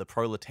people, the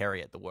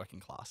proletariat, the working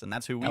class, and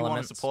that's who we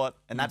want to support,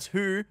 and that's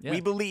who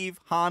we believe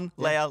Han,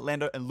 Leia,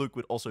 Lando, and Luke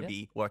would also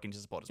be working to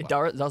support as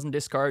well. It doesn't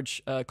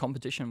discourage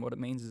competition. What it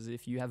means is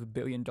if you have $1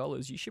 billion,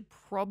 you should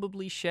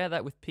probably share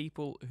that with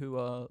people who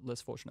are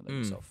less fortunate than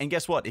yourself. And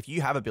guess what? If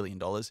you have $1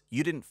 billion,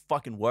 you didn't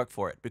fucking work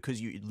for it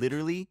because you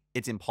literally,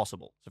 it's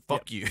impossible. So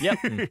fuck you.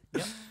 Yep.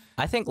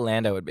 I think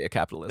Lando would be a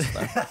capitalist though.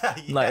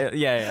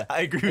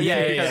 I agree with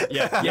you.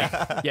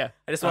 Yeah.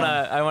 I just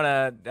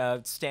want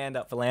to stand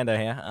up for Lando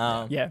here.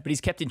 But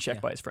he's kept in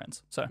check by his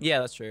friends. So yeah,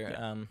 that's true.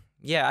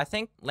 Yeah, I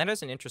think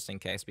Lando's an interesting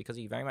case because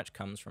he very much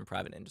comes from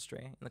private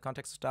industry in the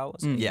context of Star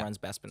Wars. He runs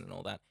Bespin and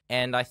all that.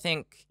 And I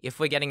think if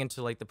we're getting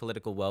into like the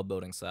political world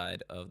building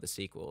side of the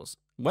sequels,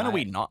 when are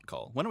we not,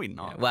 Cole? When are we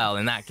not? Yeah, well,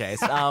 in that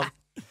case,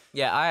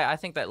 I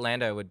think that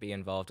Lando would be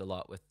involved a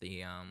lot with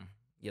the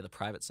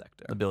private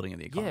sector, the building of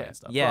the economy and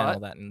stuff. Yeah, and all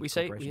that. We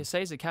say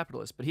he's a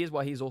capitalist, but here's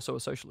why he's also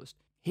a socialist.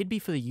 He'd be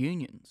for the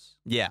unions.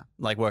 Yeah,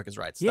 like workers'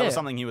 rights. That was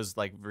something he was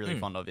like really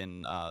fond of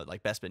in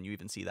like Bespin. You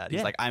even see that.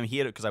 He's like, I'm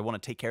here because I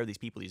want to take care of these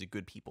people. These are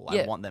good people.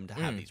 I want them to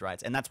have these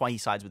rights. And that's why he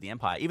sides with the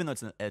Empire, even though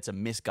it's a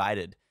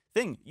misguided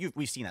thing.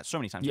 We've seen that so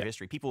many times in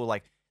history. People are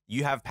like,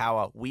 you have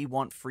power. We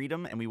want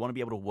freedom, and we want to be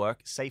able to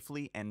work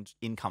safely and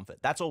in comfort.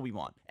 That's all we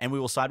want. And we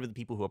will side with the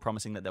people who are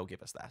promising that they'll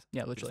give us that.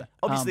 Yeah, literally.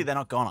 Obviously, they're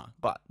not gonna,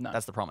 but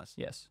that's the promise.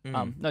 Yes.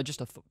 No, just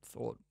a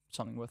thought.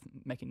 Something worth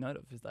making note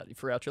of is that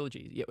for our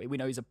trilogy, we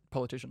know he's a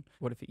politician.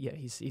 What if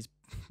he's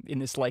in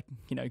this like,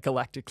 you know,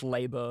 galactic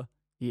labor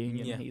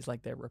union and he's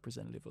like their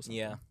representative or something.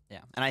 Yeah.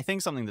 And I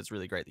think something that's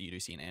really great that you do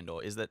see in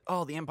Andor is that,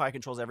 the Empire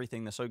controls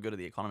everything. They're so good at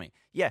the economy.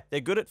 Yeah, they're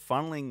good at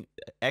funneling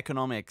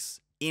economics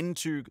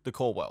into the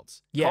core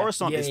worlds.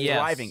 Coruscant is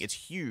thriving. It's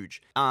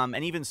huge. And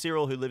even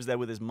Cyril, who lives there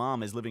with his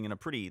mom, is living in a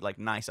pretty like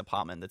nice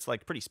apartment that's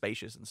like pretty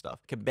spacious and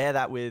stuff. Compare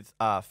that with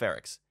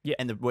Ferrix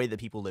and the way that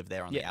people live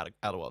there on the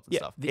outer worlds and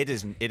stuff. It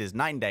is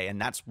night and day, and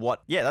that's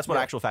what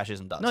actual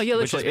fascism does. No, yeah,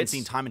 which has been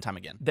seen time and time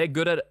again. They're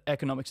good at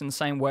economics in the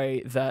same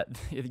way that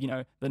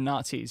the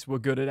Nazis were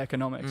good at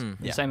economics.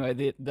 The same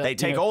way they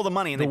take all the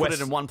money and they put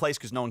it in one place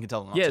because no one can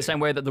tell them not to. The same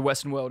way that the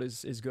Western world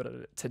is good at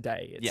it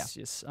today. It's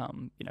just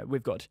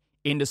we've got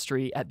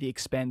industry at the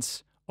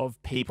expense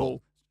of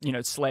people.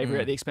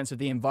 Slavery at the expense of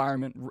the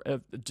environment,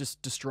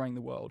 just destroying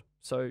the world.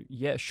 So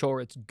yeah,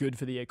 sure, it's good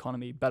for the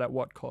economy, but at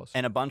what cost?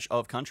 And a bunch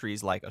of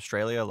countries like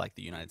Australia, like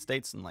the United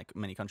States, and like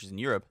many countries in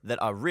Europe that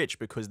are rich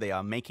because they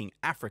are making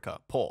Africa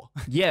poor.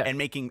 And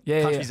making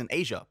countries in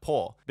Asia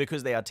poor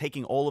because they are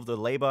taking all of the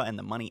labor and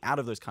the money out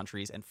of those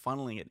countries and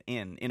funneling it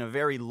in a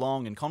very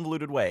long and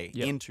convoluted way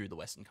into the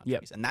Western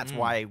countries. And that's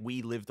why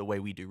we live the way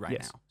we do right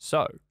now.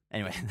 So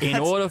anyway,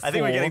 I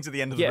think we're getting to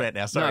the end of the rant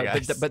now. Sorry,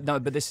 guys.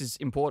 But this is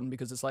important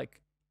because it's like,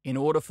 in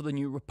order for the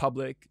New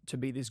Republic to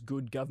be this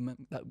good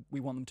government that we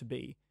want them to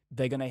be,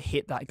 they're going to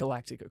hit that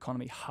galactic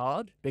economy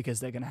hard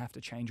because they're going to have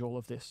to change all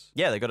of this.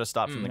 Yeah, they've got to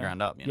start from the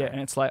ground up. And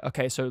it's like,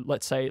 okay, so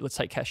let's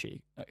take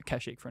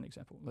Kashyyyk for an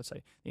example. Let's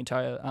say the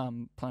entire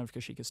planet of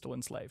Kashyyyk is still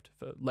enslaved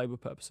for labor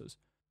purposes.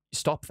 You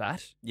stop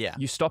that. Yeah.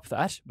 You stop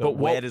that. But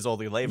where does all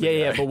the labor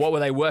go? But what were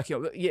they working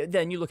on?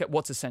 Then you look at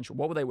what's essential.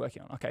 What were they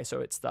working on? Okay, so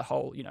it's the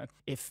whole,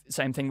 if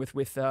same thing with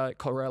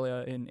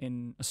Corellia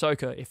in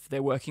Ahsoka, if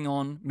they're working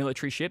on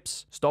military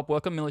ships, stop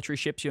work on military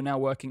ships. You're now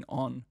working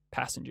on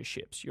passenger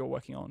ships. You're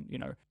working on,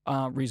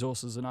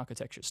 resources and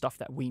architecture, stuff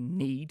that we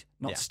need,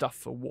 not stuff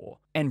for war.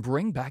 And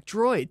bring back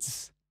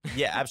droids.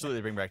 Yeah,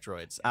 absolutely bring back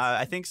droids.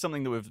 I think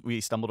something that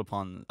we stumbled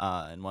upon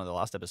in one of the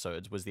last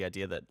episodes was the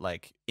idea that,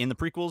 like, in the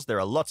prequels, there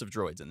are lots of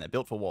droids and they're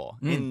built for war.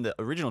 In the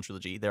original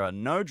trilogy, there are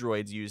no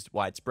droids used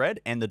widespread,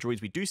 and the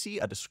droids we do see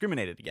are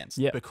discriminated against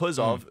because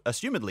of,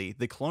 assumedly,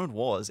 the Clone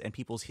Wars and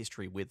people's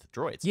history with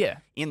droids.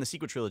 In the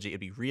sequel trilogy, it'd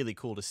be really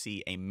cool to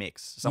see a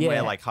mix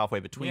somewhere like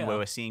halfway between where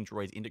we're seeing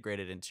droids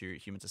integrated into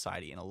human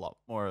society in a lot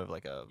more of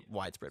like a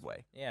widespread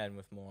way. Yeah, and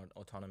with more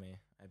autonomy,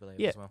 I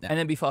believe, as well. And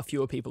there'd be far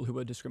fewer people who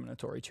were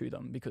discriminatory to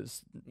them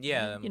because,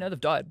 they've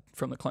died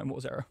from the Clone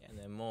Wars era. And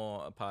they're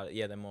more a part.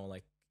 They're more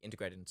like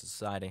integrated into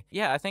society.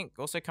 Yeah, I think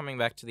also coming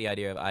back to the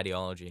idea of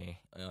ideology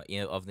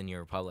of the New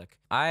Republic,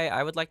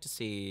 I would like to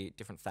see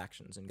different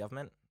factions in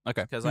government.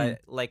 Okay. Because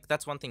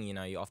that's one thing,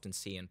 you often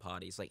see in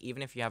parties. Like,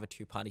 even if you have a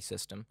two-party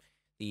system,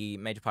 the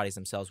major parties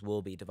themselves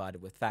will be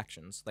divided with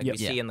factions. Like we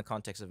see in the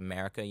context of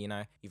America,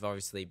 you've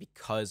obviously,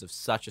 because of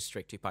such a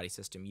strict two-party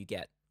system, you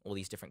get all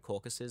these different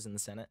caucuses in the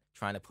Senate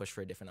trying to push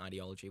for a different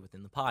ideology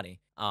within the party.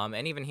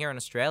 And even here in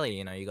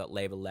Australia, you got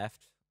Labor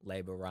left,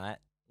 Labor right,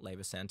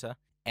 Labor centre.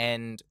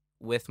 And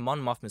with Mon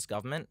Mothma's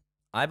government,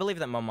 I believe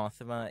that Mon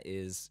Mothma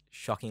is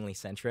shockingly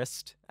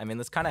centrist. I mean,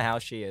 that's kind of how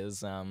she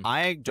is.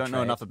 I don't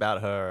know enough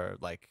about her,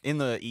 like, in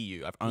the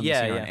EU. I've only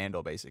seen her in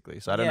Andor, basically,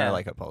 so I don't know,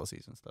 like, her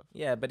policies and stuff.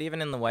 Yeah, but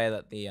even in the way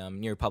that the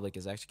New Republic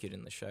is executed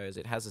in the shows,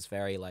 it has this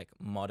very, like,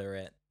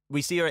 moderate...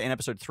 We see her in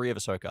episode 3 of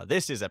Ahsoka.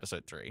 This is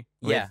episode 3.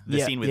 Yeah.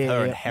 The scene with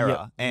her and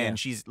Hera. And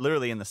she's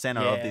literally in the center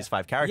of these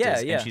 5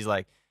 characters. And she's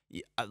like,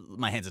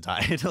 my hands are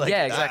tied. Like,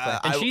 yeah,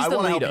 exactly. And she's the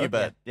leader. Help you,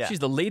 but, she's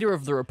the leader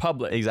of the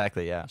Republic.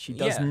 Exactly, yeah. She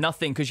does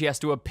nothing because she has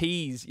to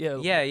appease.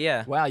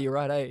 Yeah. Wow, you're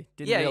right, eh?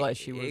 Didn't realize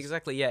she was.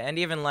 Exactly, yeah. And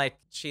even, like,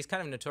 she's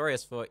kind of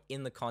notorious for,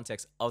 in the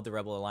context of the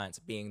Rebel Alliance,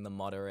 being the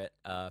moderate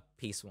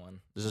peace one.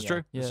 This is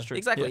true. This is true.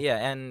 Exactly,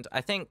 yeah. And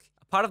I think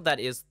part of that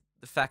is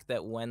the fact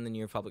that when the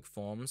New Republic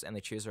forms and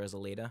they choose her as a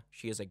leader,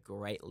 she is a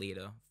great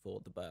leader for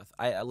the birth.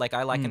 I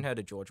liken her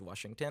to George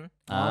Washington.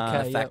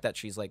 Okay, the fact that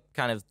she's, like,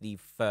 kind of the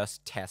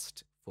first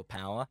test for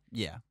power.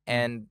 Yeah.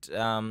 And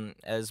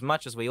as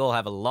much as we all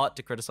have a lot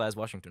to criticize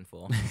Washington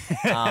for,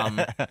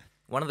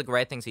 one of the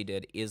great things he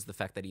did is the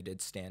fact that he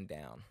did stand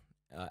down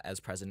as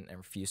president and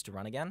refused to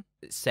run again,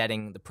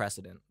 setting the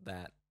precedent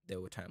that there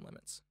were term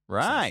limits.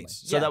 Right.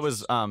 So that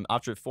was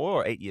after 4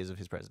 or 8 years of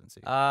his presidency.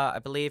 I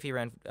believe he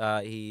ran.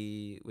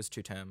 He was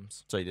 2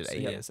 terms. So he did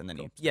 8 years, and then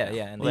he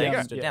and then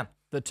he stood down.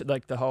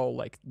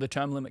 The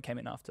term limit came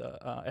in after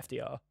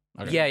FDR.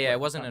 Okay. Yeah, it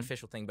wasn't an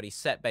official thing, but he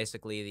set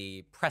basically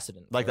the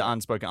precedent. Like the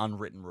unspoken,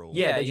 unwritten rule.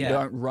 Yeah, that you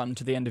don't run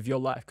to the end of your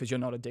life because you're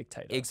not a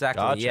dictator.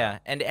 Exactly, Gotcha. yeah.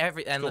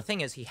 And the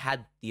thing is, he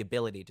had the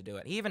ability to do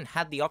it. He even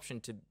had the option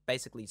to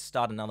basically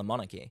start another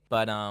monarchy.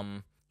 But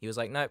he was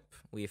like, nope,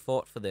 we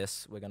fought for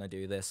this, we're going to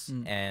do this.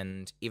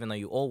 And even though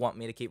you all want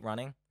me to keep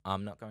running,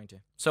 I'm not going to.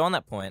 So on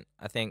that point,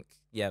 I think,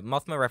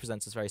 Mothma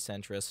represents this very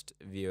centrist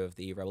view of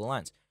the Rebel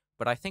Alliance.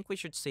 But I think we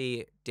should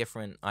see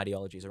different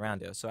ideologies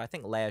around her. So I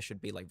think Leia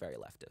should be, like, very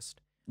leftist.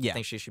 Yeah. I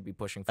think she should be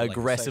pushing for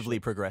aggressively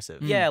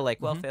progressive. Yeah,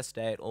 like welfare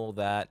state, all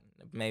that.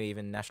 Maybe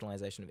even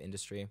nationalization of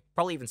industry.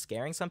 Probably even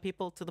scaring some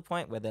people to the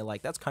point where they're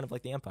like, that's kind of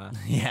like the Empire.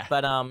 Yeah.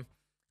 But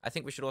I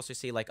think we should also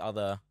see, like,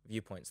 other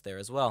viewpoints there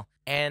as well.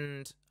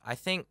 And I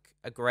think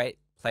a great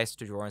place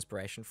to draw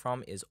inspiration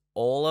from is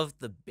all of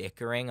the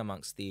bickering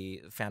amongst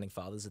the founding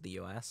fathers of the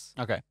US.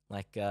 Okay.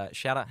 Like,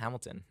 shout out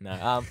Hamilton.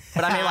 No,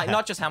 but I mean, like,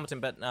 not just Hamilton,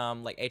 but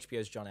like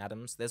HBO's John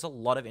Adams. There's a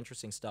lot of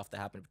interesting stuff that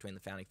happened between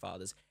the founding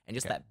fathers and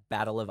just that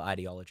battle of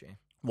ideology.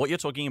 What you're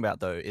talking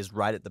about, though, is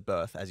right at the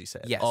birth, as you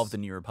said, of the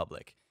New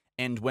Republic.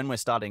 And when we're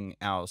starting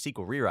our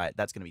sequel rewrite,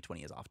 that's going to be 20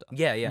 years after.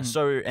 Yeah.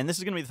 So, and this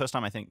is going to be the first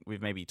time I think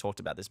we've maybe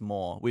talked about this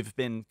more. We've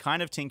been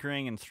kind of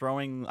tinkering and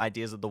throwing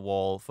ideas at the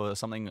wall for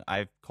something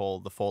I call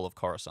the Fall of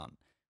Coruscant,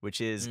 which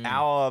is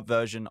our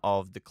version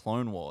of the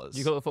Clone Wars.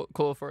 You call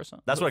it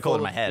Coruscant? That's what I call it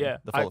in my head. Yeah.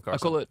 The Fall of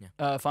Coruscant. I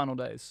call it Final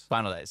Days.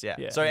 Final Days,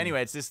 yeah. So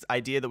anyway, it's this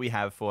idea that we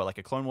have for like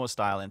a Clone Wars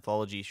style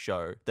anthology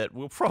show that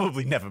we'll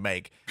probably never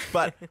make.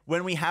 But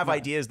when we have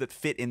ideas that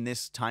fit in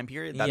this time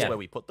period, that's where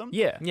we put them.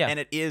 Yeah. And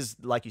it is,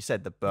 like you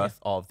said, the birth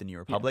of the New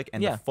Republic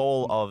and the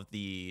fall of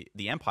the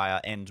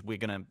Empire. And we're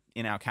going to,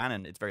 in our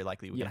canon, it's very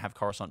likely we're going to have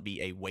Coruscant be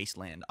a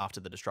wasteland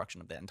after the destruction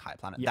of the entire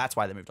planet. That's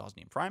why they moved to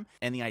Osnium Prime.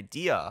 And the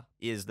idea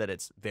is that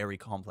it's very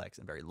complex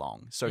and very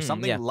long. So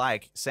something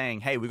like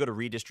saying, hey, we've got to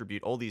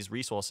redistribute all these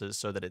resources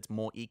so that it's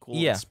more equal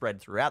and spread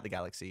throughout the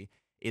galaxy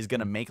is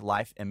going to make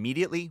life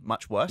immediately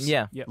much worse.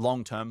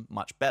 Long term,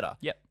 much better.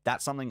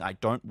 That's something I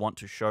don't want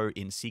to show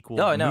in sequel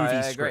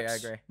movie scripts. I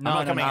agree.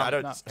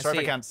 Sorry if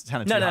I can't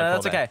sound too hardcore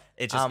that's there. okay.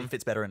 It just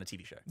fits better in a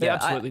TV show. Yeah,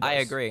 absolutely I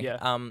does. agree.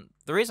 Yeah.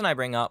 The reason I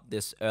bring up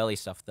this early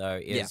stuff, though,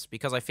 is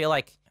because I feel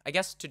like, I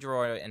guess to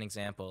draw an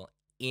example,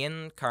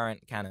 in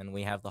current canon,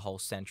 we have the whole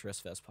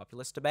centrist versus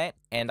populist debate.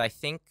 And I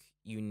think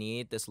you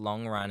need this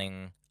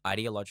long-running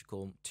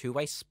ideological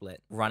two-way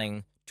split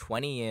running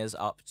 20 years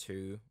up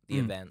to the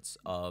events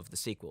of the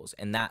sequels.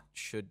 And that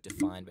should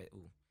define...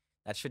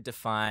 that should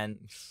define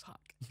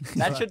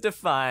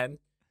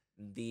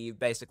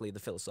basically the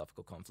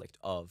philosophical conflict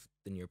of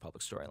the New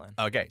Republic storyline.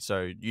 Okay,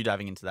 so you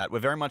diving into that. We're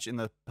very much in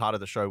the part of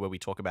the show where we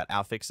talk about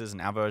our fixes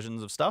and our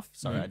versions of stuff.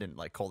 Sorry, I didn't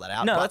like call that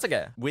out. No, but that's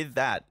okay. With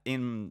that,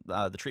 in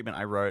the treatment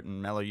I wrote,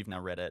 and Mello, you've now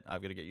read it.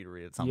 I've got to get you to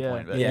read it at some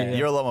point. But Yeah.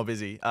 you're a lot more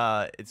busy.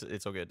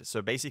 It's all good.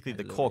 So basically,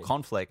 the core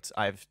conflict,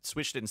 I've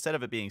switched it instead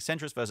of it being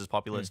centrist versus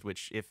populist,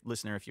 which, if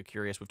you're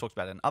curious, we've talked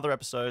about it in other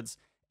episodes,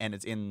 and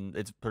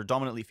it's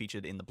predominantly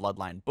featured in the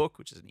Bloodline book,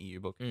 which is an EU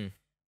book.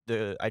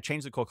 I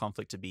changed the core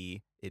conflict to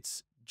be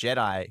it's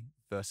Jedi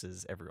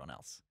versus everyone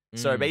else.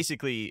 So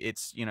basically,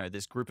 it's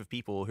this group of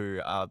people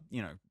who are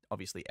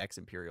obviously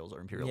ex-Imperials or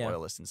Imperial Yeah.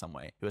 loyalists in some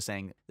way, who are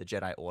saying the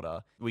Jedi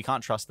Order, we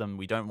can't trust them.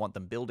 We don't want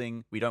them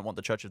building. We don't want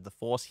the Church of the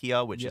Force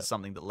here, which Yep. is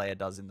something that Leia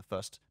does in the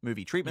first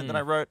movie treatment that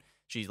I wrote.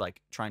 She's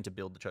like trying to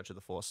build the Church of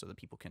the Force so that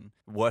people can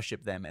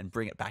worship them and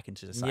bring it back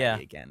into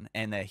society again.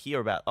 And they hear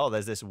about, oh,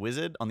 there's this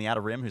wizard on the Outer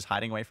Rim who's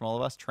hiding away from all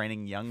of us,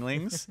 training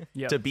younglings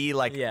Yep. to be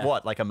like,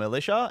 what, like a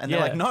militia? And they're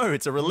Yeah. like, no,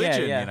 it's a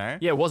religion, yeah. you know?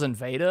 Yeah, wasn't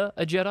Vader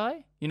a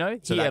Jedi? You know,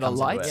 So he that had a comes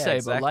into it. lightsaber. Yeah,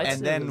 exactly.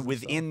 And then lightsabers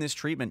within this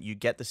treatment, you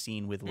get the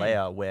scene with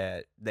Leia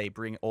where they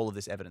bring all of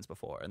this evidence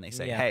before and they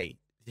say, Yeah. hey,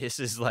 this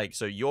is like,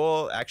 so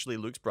you're actually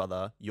Luke's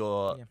brother,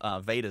 you're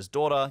Vader's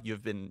daughter,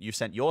 you've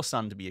sent your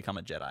son to become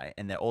a Jedi,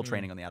 and they're all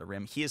training on the Outer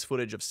Rim. Here's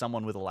footage of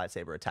someone with a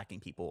lightsaber attacking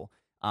people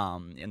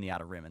in the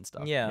Outer Rim and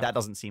stuff. Yeah. That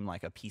doesn't seem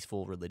like a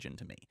peaceful religion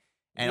to me.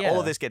 And all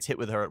of this gets hit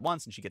with her at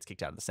once, and she gets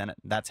kicked out of the Senate.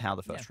 That's how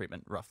the first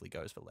treatment roughly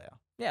goes for Leia.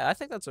 Yeah, I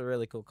think that's a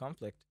really cool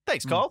conflict.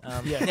 Thanks, Cole.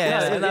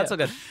 Yeah. That's all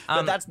good.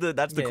 But that's the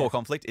yeah, core yeah.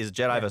 conflict is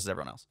Jedi versus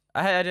everyone else.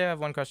 I do have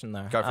one question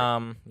though. Go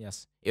for it.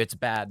 Yes, it's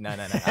bad. No.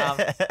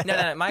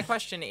 No. My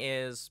question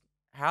is,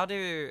 how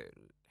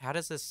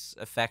does this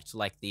affect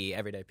like the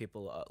everyday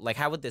people? Like,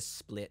 how would this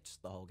split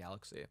the whole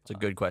galaxy? It's a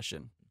good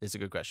question. It's a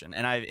good question.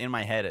 And in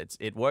my head,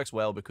 it works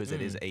well because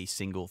it is a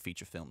single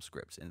feature film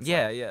script. And it's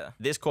like,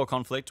 this core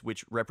conflict,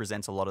 which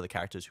represents a lot of the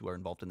characters who are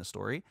involved in the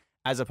story,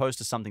 as opposed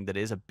to something that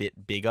is a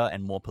bit bigger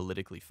and more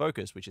politically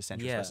focused, which is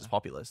centrist versus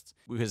populists,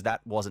 because that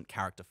wasn't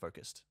character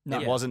focused. No.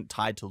 It wasn't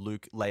tied to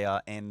Luke,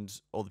 Leia, and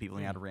all the people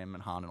in the Outer Rim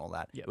and Han and all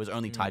that. Yep. It was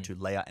only tied to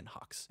Leia and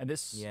Hux. And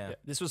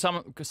this was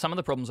some of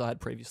the problems I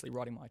had previously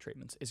writing my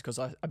treatments is because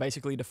I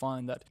basically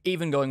defined that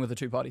even going with a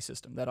two-party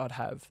system that I'd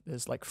have,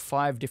 there's like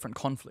 5 different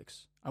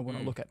conflicts I want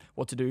to look at.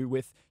 What to do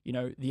with,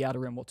 the Outer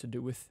Rim, what to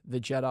do with the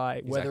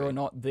Jedi, whether or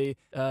not the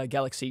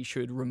galaxy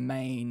should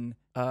remain,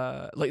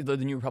 like the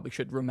New Republic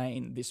should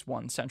remain this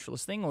one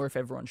centralist thing, or if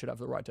everyone should have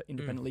the right to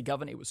independently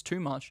govern. It was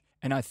too much.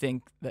 And I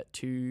think that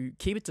to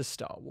keep it to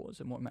Star Wars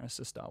and what matters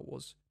to Star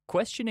Wars,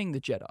 questioning the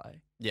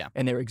Jedi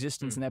and their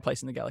existence and their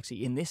place in the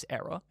galaxy in this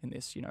era, the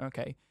This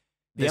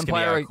Empire, can be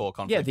our core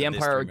conflict the of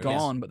this Empire are three movies.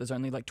 gone, but there's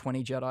only like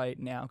 20 Jedi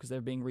now because they're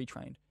being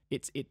retrained.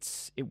 It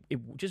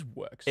just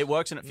works. It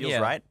works and it feels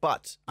right,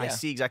 but I Yeah.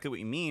 see exactly what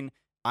you mean.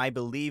 I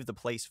believe the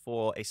place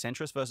for a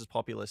centrist versus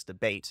populist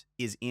debate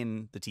is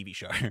in the TV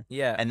show.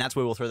 Yeah. And that's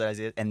where we'll throw that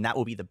as and that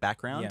will be the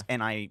background. Yeah.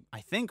 And I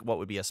think what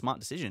would be a smart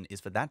decision is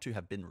for that to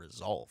have been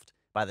resolved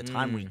by the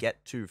time we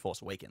get to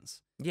Force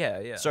Awakens.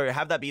 Yeah. So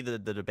have that be the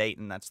debate,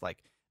 and that's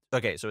like,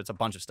 okay, so it's a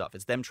bunch of stuff.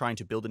 It's them trying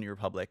to build a new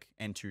republic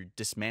and to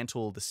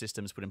dismantle the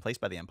systems put in place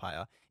by the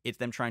Empire. It's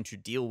them trying to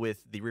deal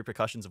with the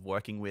repercussions of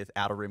working with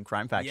Outer Rim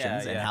crime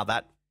factions and how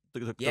that,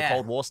 the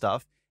Cold War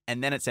stuff.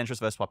 And then it's centrist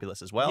versus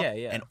populist as well.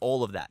 Yeah. And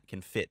all of that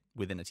can fit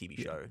within a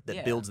TV show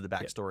that builds the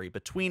backstory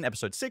between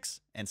episode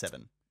 6 and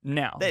 7.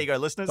 Now, There you go,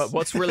 listeners. but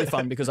what's really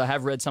fun, because I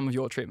have read some of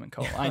your treatment,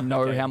 Cole. I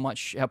know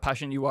how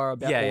passionate you are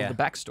about all Yeah. the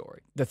backstory.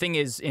 The thing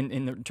is,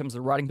 in terms of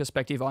the writing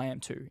perspective, I am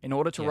too. In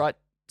order to write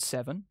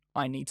 7,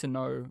 I need to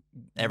know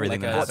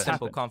Everything like that a happened.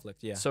 simple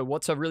conflict. Yeah. So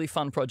what's a really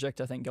fun project,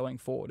 I think, going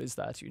forward is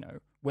that,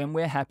 when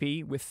we're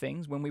happy with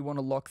things, when we want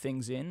to lock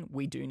things in,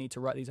 we do need to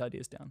write these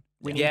ideas down.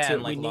 We need to,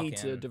 and, like, lock we need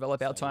to in.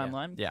 develop our So, yeah.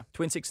 timeline Yeah.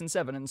 between 6 and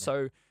 7. And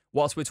so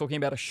whilst we're talking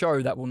about a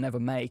show that we'll never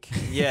make,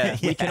 Yeah.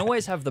 we can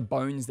always have the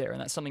bones there, and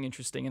that's something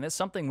interesting. And that's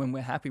something when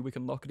we're happy, we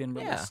can lock it in,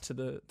 release Yeah. to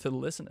the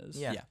listeners.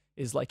 Yeah.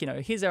 Is like,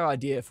 here's our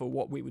idea for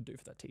what we would do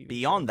for that TV.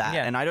 Beyond that,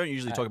 Yeah. and I don't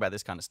usually talk about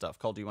this kind of stuff.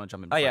 Cole, do you want to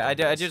jump in? Oh yeah, I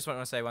do. I do. just want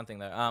to say one thing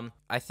though.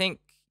 I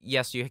think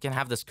yes, you can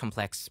have this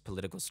complex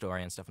political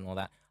story and stuff and all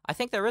that. I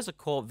think there is a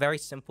core, very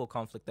simple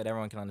conflict that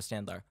everyone can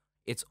understand though.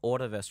 It's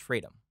order versus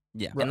freedom.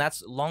 Yeah. And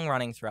that's long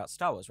running throughout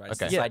Star Wars, right?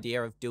 It's Okay. this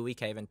idea of, do we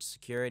cave into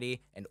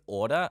security and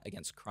order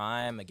against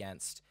crime,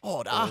 against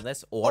all of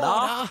this order?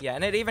 Yeah,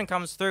 and it even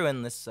comes through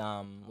in this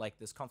like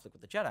this conflict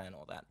with the Jedi and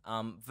all that.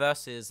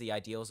 Versus the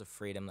ideals of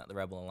freedom that the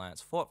Rebel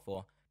Alliance fought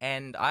for.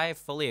 And I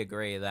fully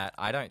agree that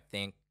I don't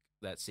think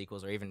that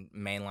sequels or even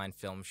mainline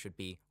films should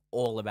be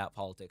all about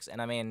politics.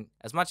 And I mean,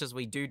 as much as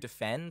we do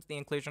defend the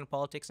inclusion of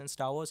politics in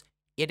Star Wars,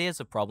 it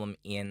is a problem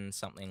in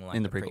something like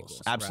In the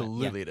prequels. prequels. right?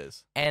 Absolutely Yeah. it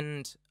is.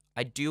 And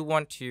I do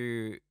want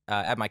to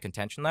add my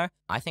contention though.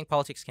 I think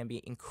politics can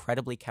be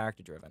incredibly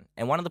character driven.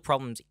 And one of the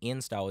problems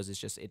in Star Wars is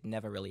just it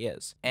never really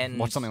is. And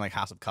Watch something like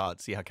House of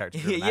Cards, see how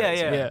characters Yeah.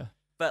 Yeah.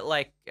 But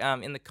like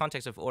in the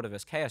context of order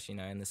versus chaos,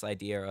 and this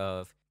idea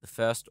of the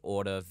First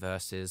Order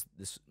versus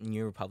this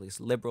New Republic's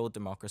liberal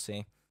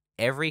democracy,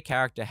 every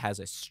character has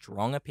a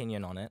strong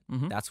opinion on it.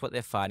 Mhm. That's what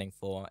they're fighting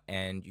for,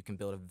 and you can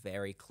build a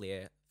very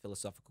clear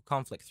philosophical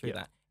conflict through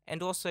that.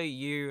 And also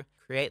you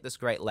create this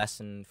great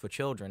lesson for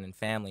children and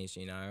families,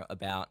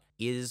 about,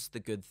 is the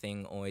good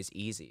thing always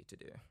easy to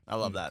do? I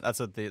love that. That's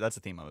a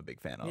theme I'm a big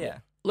fan of. Yeah.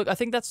 Look, I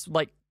think that's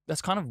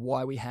kind of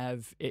why we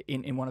have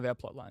in one of our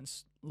plot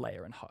lines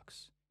Leia and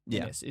Hux.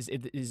 Yeah. Yes,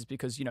 is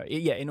because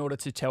in order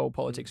to tell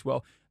politics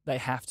well, they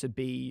have to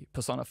be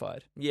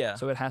personified. Yeah.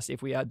 So it has to,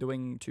 if we are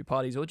doing two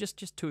parties or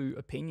just two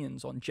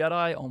opinions on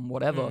Jedi, on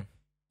whatever,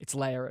 it's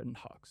Leia and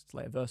Hux. It's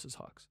Leia versus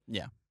Hux.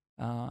 Yeah.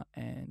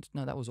 And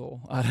no, that was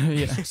all.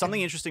 You know.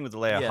 Something interesting with the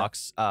Leia Yeah.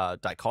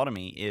 Hux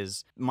dichotomy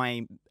is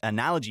my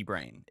analogy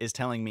brain is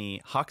telling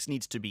me Hux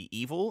needs to be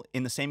evil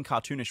in the same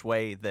cartoonish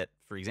way that,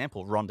 for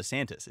example, Ron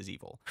DeSantis is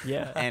evil.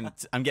 Yeah. And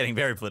I'm getting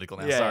very political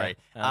now, Yeah. sorry.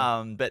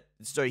 But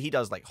so he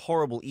does like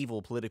horrible,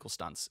 evil political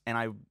stunts.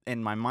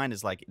 And my mind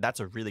is like, that's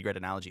a really great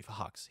analogy for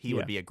Hux. He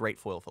would be a great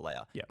foil for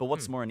Leia. Yeah. But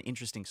what's more an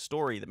interesting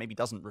story that maybe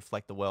doesn't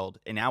reflect the world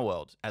in our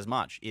world as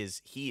much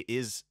is he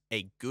is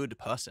a good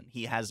person.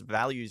 He has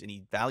values and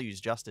he values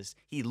justice.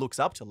 He looks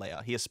up to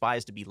Leia. He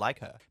aspires to be like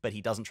her, but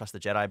he doesn't trust the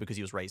Jedi because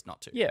he was raised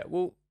not to. Yeah,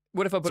 well,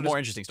 what if I put It's a more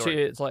interesting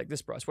story. It's like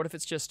this, Bryce. What if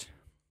it's just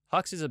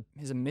Hux is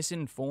a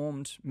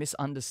misinformed,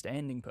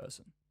 misunderstanding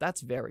person?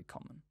 That's very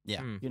common.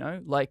 Yeah. You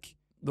know, like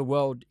the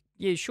world,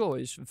 yeah, sure,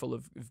 is full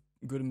of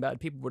good and bad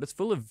people, but it's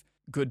full of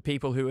good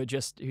people who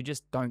just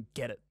don't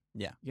get it.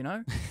 Yeah. You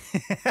know?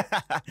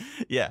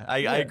 Yeah, I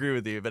agree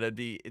with you, but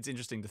it's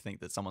interesting to think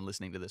that someone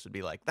listening to this would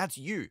be like, that's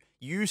you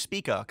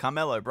speaker,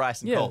 Carmelo,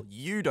 Bryce, and Yeah. Cole.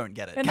 You don't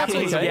get it. And that's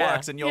Capitalism okay.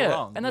 works and you're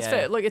wrong. And that's Yeah.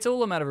 fair. Like, it's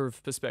all a matter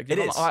of perspective.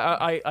 It is.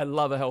 I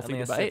love a healthy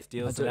Only a debate. Sith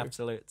deals I in do.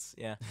 absolutes.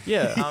 Yeah.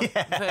 Yeah. But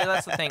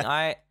that's the thing.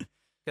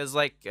 Because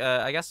like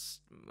I guess.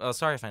 Oh,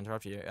 sorry if I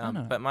interrupt you.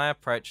 No. But my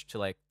approach to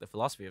like the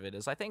philosophy of it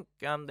is, I think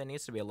there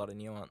needs to be a lot of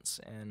nuance.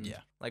 And Yeah.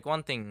 like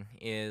one thing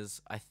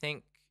is, I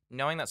think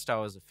knowing that Star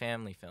Wars are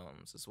family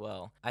films as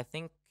well, I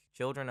think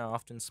children are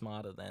often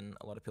smarter than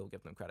a lot of people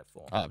give them credit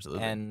for. Oh,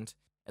 absolutely. And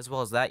as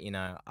well as that, you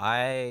know,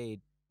 I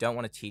don't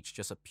want to teach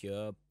just a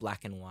pure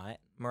black and white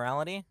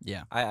morality.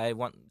 Yeah. I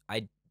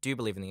do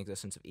believe in the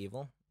existence of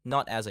evil,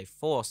 not as a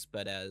force,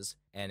 but as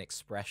an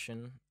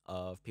expression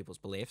of people's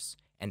beliefs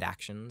and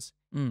actions.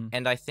 Mm.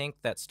 And I think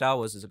that Star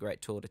Wars is a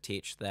great tool to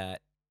teach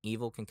that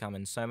evil can come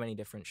in so many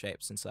different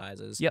shapes and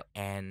sizes. Yep.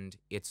 And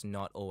it's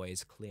not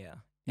always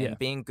clear. Yeah. And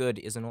being good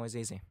isn't always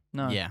easy.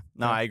 No. Yeah.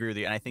 No, Yeah. I agree with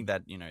you. And I think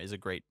that, is a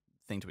great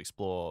thing to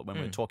explore when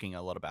we're Mm. talking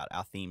a lot about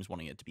our themes,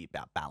 wanting it to be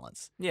about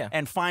balance. Yeah.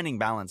 And finding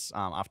balance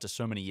after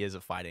so many years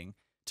of fighting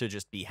to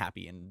just be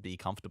happy and be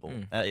comfortable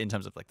in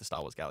terms of like the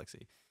Star Wars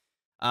galaxy.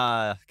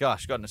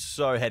 Gosh, gotten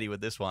so heady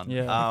with this one.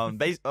 Yeah.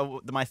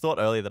 My thought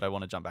earlier that I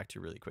want to jump back to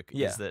really quick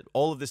Yeah. is that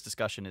all of this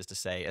discussion is to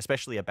say,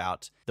 especially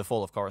about the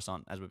fall of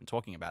Coruscant, as we've been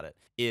talking about it,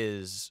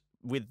 is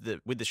with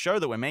the show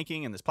that we're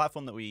making and this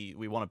platform that we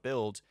want to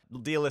build.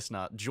 Dear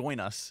listener, join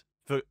us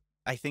for.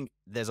 I think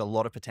there's a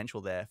lot of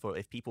potential there for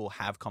if people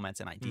have comments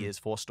and ideas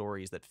for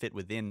stories that fit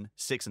within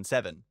 6 and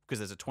 7, because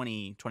there's a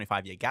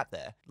 25 year gap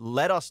there.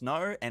 Let us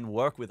know and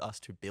work with us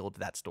to build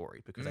that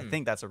story, because I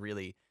think that's a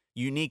really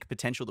unique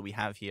potential that we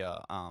have here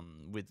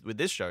with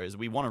this show. Is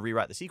we want to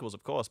rewrite the sequels,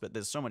 of course, but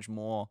there's so much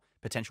more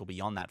potential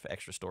beyond that for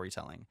extra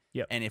storytelling.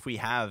 Yep. And if we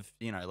have,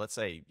 let's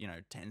say,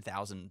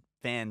 10,000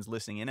 fans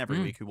listening in every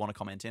week who want to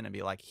comment in and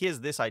be like, here's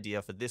this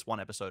idea for this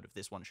one episode of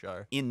this one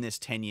show in this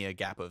 10-year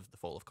gap of the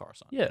fall of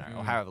Coruscant, Yeah.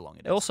 or however long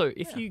it is. Also,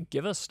 if you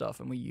give us stuff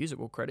and we use it,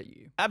 we'll credit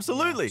you.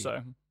 Absolutely.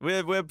 So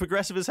We're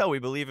progressive as hell. We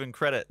believe in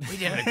credit. We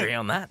didn't agree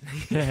on that.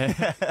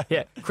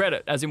 yeah,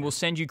 credit, as in we'll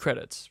send you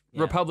credits.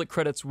 Yeah. Republic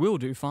credits will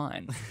do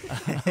fine.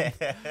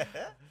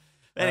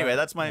 Anyway,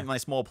 that's my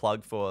small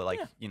plug for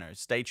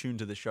stay tuned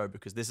to the show,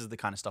 because this is the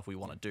kind of stuff we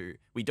want to do.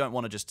 We don't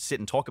want to just sit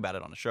and talk about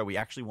it on a show. We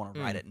actually want to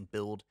write it and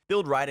build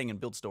writing and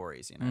build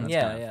stories. That's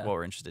Yeah, kind of yeah. what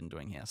we're interested in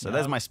doing here. So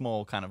there's my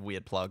small kind of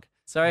weird plug.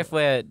 Sorry if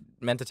we're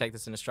meant to take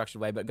this in a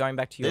structured way, but going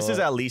back to your... This is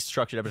our least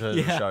structured episode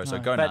of the show, so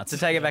go But nuts. to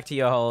take it back to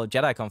your whole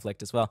Jedi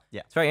conflict as well,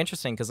 Yeah. it's very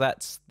interesting because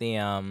that's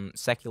the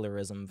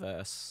secularism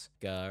versus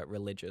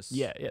religious.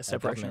 Yeah,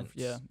 separation.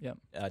 government, Yeah.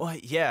 Well,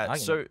 yeah.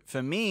 argument. So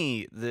for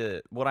me,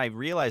 what I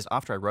realized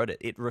after I wrote it,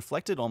 it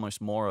reflected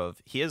almost more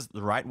of here's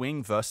the right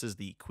wing versus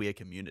the queer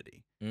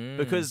community.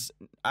 Because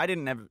I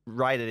didn't ever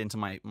write it into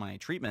my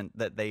treatment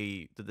that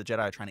the Jedi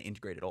are trying to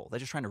integrate it all. They're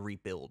just trying to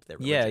rebuild their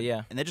religion.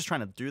 Yeah. And they're just trying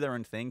to do their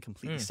own thing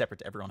completely separate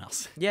to everyone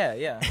else.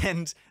 Yeah.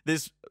 And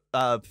this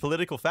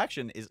political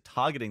faction is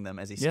targeting them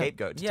as a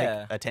scapegoat to Yeah.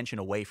 take attention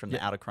away from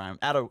the outer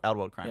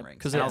world crime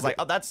rings. 'Cause And I yeah, was like,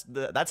 oh,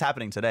 that's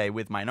happening today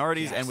with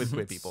minorities and with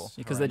queer people.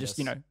 Because they're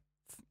just,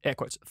 air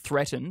quotes,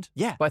 threatened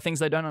Yeah. by things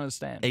they don't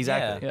understand.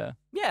 Exactly. Yeah.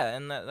 Yeah,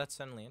 and that's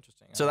certainly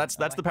interesting. So I that's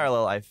like the that.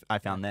 parallel I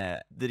found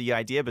there. The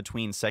idea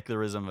between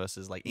secularism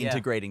versus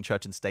integrating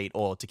church and state,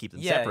 or to keep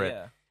them separate.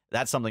 Yeah.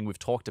 That's something we've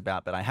talked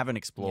about, but I haven't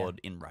explored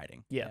in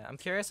writing. Yeah. I'm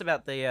curious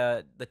about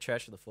the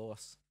Church of the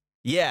Force.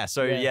 Yeah.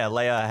 So Yeah.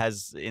 Leia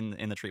has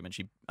in the treatment,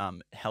 she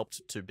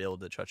helped to build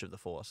the Church of the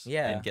Force.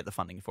 Yeah. And get the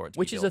funding for it. To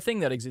Which be is built. a thing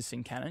that exists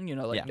in canon,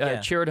 like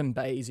Yeah. Sheridan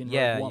Bays in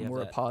Yeah, Rogue One yeah,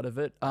 were a that. part of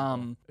it.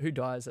 Who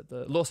dies at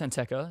the Lor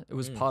Santeca? It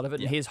was part of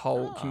it, and his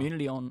whole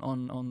community on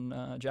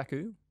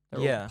Jakku. They're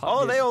all Yeah. part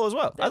Oh, of they his- all as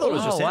well. I thought it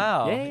was just Oh, him.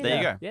 wow. Yeah, There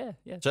you go.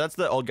 Yeah. So that's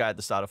the old guy at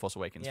the start of Force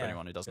Awakens. For Yeah.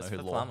 anyone who doesn't know who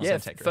Christopher Lor Plummer. Yeah,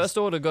 Santeca is. First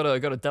Order got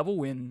a double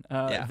win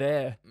Yeah.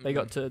 there. They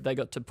got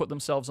to put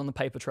themselves on the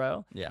paper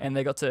trail, Yeah. and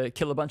they got to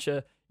kill a bunch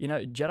of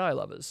Jedi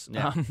lovers.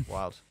 Yeah.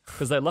 Wild.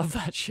 because they love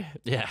that shit.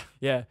 Yeah.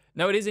 Yeah.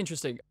 No, it is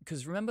interesting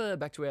because remember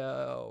back to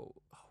our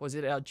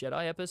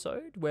Jedi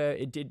episode where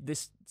it did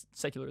this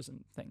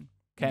secularism thing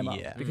came up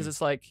Yeah. because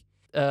it's like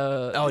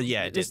Oh,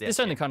 yeah, it did, this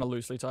only kind of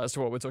loosely ties to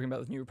what we're talking about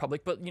with New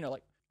Republic, but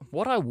like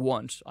what I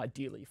want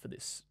ideally for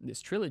this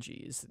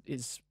trilogy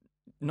is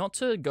not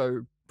to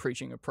go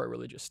preaching a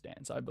pro-religious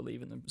stance. I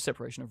believe in the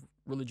separation of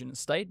religion and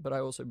state, but I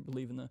also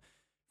believe in the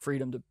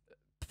freedom to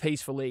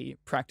peacefully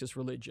practice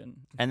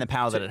religion And the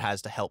power that it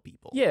has to help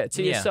people. Yeah,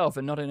 to yourself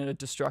and not in a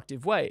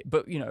destructive way.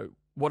 But, you know,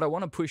 what I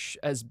want to push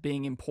as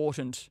being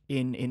important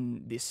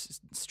in this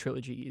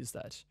trilogy is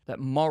that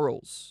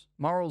morals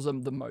are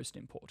the most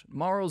important.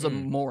 Morals are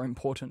more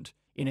important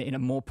in a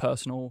more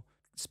personal,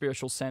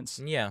 spiritual sense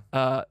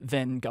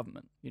than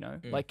government, you know?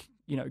 Like,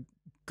 you know,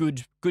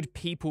 good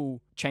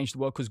people change the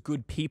world because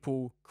good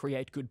people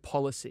create good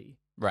policy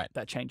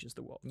that changes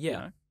the world. Yeah. You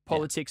know?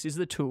 Politics is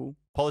the tool.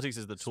 Politics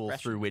is the tool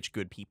through which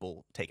good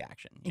people take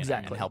action.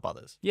 Exactly. And help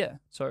others. Yeah.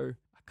 So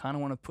I kind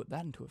of want to put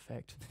that into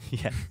effect.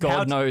 Yeah.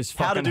 God knows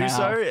how to fucking do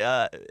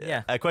so.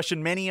 Yeah. A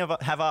question many have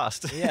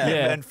asked.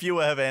 Yeah. And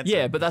fewer have answered.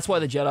 Yeah, but that's why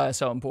the Jedi are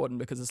so important,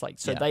 because it's like,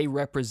 so they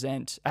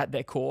represent at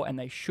their core, and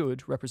they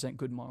should represent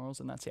good morals,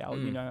 and that's our,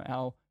 you know,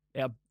 our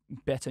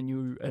better,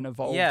 new, and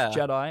evolved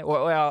Jedi,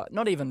 or our,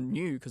 not even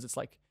new, because it's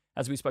like,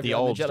 as we spoke The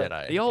about old the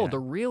Jedi, the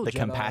real the Jedi.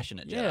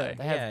 compassionate Jedi. Yeah,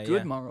 they have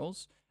good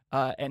morals.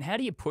 And how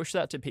do you push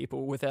that to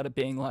people without it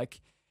being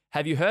like,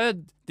 have you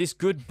heard this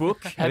good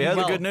book? Have you heard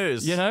the good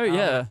news? You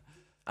know,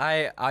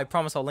 I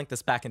promise I'll link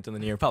this back into the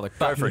New Republic.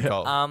 Go for it,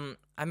 Cole.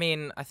 I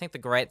mean, I think the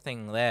great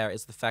thing there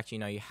is the fact, you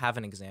know, you have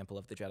an example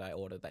of the Jedi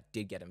Order that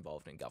did get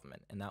involved in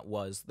government, and that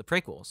was the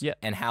prequels. Yeah.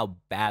 And how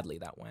badly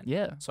that went.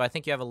 Yeah. So I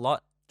think you have a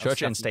lot.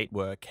 Church and state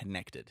were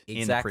connected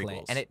Exactly. in the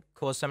prequels. And it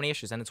caused so many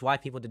issues. And it's why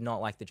people did not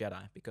like the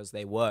Jedi, because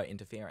they were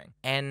interfering.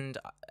 And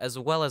as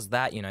well as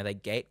that, you know, they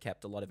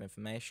gate-kept a lot of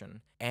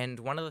information. And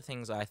one of the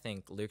things I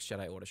think Luke's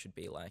Jedi Order should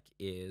be like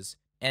is,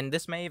 and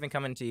this may even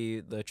come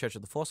into the Church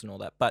of the Force and all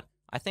that, but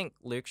I think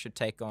Luke should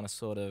take on a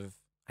sort of,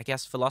 I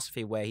guess,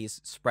 philosophy where he's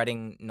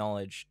spreading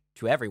knowledge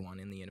to everyone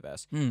in the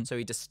universe. So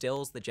he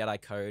distills the Jedi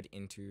Code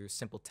into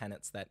simple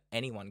tenets that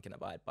anyone can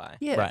abide by.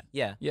 Yeah. Right.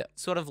 Yeah. Yeah.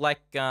 Sort of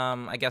like,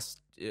 I guess,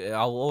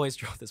 I'll always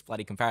draw this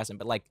bloody comparison,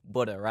 but like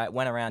Buddha, right?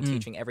 Went around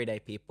teaching everyday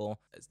people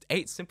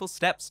 8 simple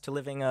steps to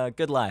living a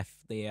good life,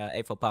 the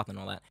Eightfold Path and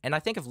all that. And I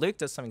think if Luke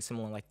does something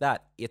similar like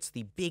that, it's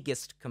the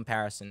biggest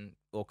comparison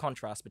or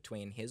contrast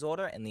between his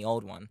order and the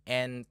old one.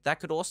 And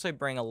that could also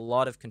bring a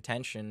lot of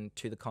contention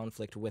to the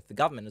conflict with the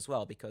government as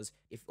well, because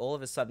if all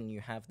of a sudden you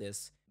have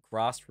this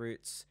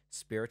grassroots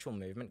spiritual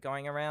movement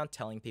going around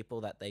telling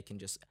people that they can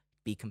just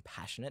be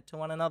compassionate to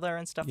one another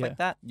and stuff like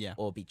that,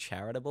 or be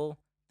charitable,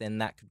 then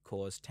that could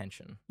cause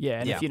tension. Yeah,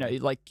 and if, you know,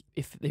 like,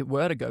 if it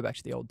were to go back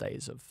to the old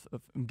days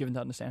of given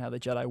to understand how the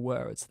Jedi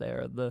were, it's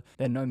they're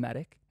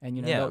nomadic, and,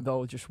 you know,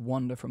 they'll just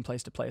wander from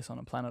place to place on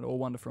a planet, or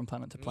wander from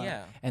planet to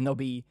planet, and they'll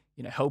be,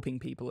 you know, helping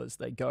people as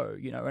they go,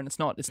 you know, and it's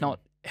not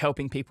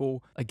helping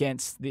people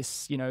against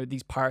this, you know,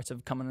 these pirates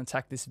have come and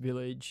attacked this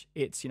village.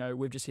 It's, you know,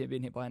 we've just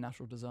been hit by a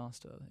natural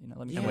disaster, you know,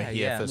 let me And we're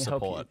here for let me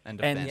help support you. and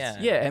defense.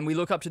 And we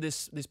look up to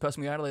this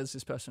person, we idolize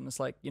this person. It's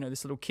like, you know,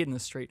 this little kid in the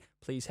street,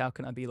 please, how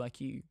can I be like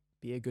you?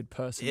 Be a good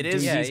person. It do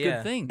is these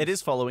good things. It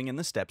is following in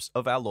the steps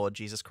of our Lord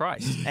Jesus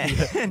Christ.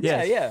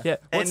 Yeah. What's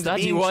And that?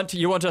 You being- want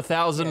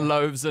 1,000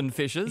 loaves and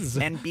fishes?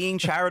 And being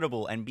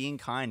charitable and being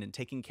kind and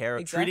taking care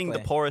of, treating the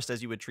Exactly. poorest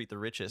as you would treat the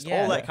richest.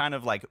 Yeah. All that kind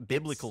of like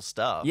biblical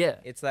stuff. Yeah.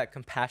 It's that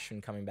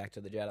compassion coming back to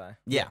the Jedi.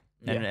 Yeah.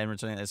 And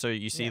returning that. So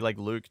you see like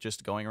Luke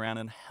just going around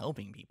and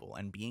helping people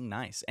and being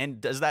nice. And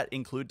does that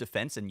include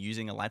defense and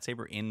using a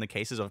lightsaber in the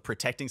cases of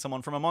protecting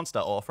someone from a monster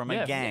or from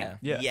a gang?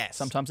 Yeah. Yes.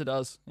 Sometimes it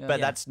does. Yeah. But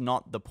that's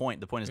not the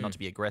point. The point is not to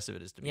be aggressive.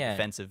 It is to be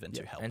defensive and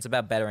to help. And it's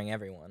about bettering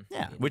everyone.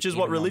 Yeah, even- which is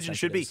what even religion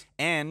should be.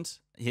 non-sensitives.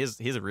 And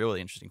here's a really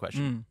interesting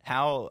question.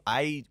 How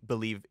I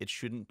believe it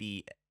shouldn't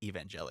be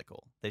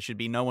evangelical. There should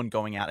be no one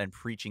going out and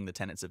preaching the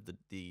tenets of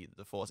the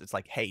Force. It's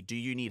like, hey, do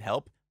you need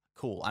help?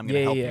 Cool, I'm going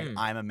to help you.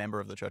 I'm a member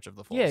of the Church of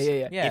the Force.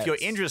 Yeah. If you're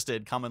it's-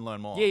 interested, come and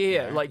learn more. Yeah. you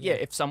know? Like,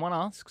 if someone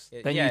asks,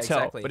 then Yeah, you tell.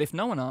 exactly. But if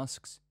no one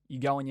asks, you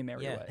go on your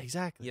merry Yeah. way.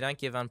 Exactly. You don't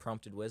give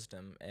unprompted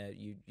wisdom.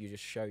 You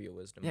just show your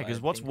wisdom. Yeah, by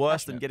because what's being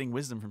worse than compassionate. getting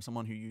wisdom from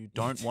someone who you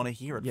don't want to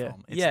hear it Yeah.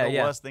 from? It's Yeah, the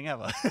yeah. worst thing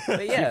ever.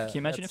 But yeah, Can you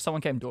imagine if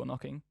someone came door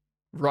knocking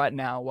right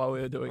now while we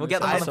were doing We'll this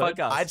get them on the episode?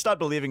 podcast. I'd start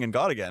believing in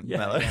God again, Yeah,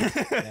 Mello.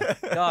 Yeah.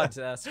 God,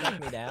 strike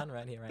me down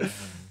right here, right now.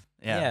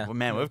 Yeah, well,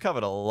 man, we've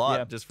covered a lot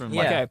Yeah. just from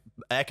Yeah. like Okay.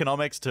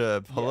 economics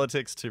to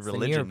politics to the New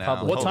religion now.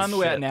 Republic. What Holy time are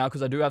we at shit. now?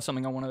 Because I do have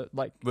something I want to,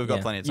 like... We've got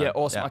Yeah. plenty of time. Yeah,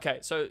 awesome. Okay,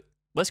 so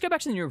let's go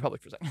back to the New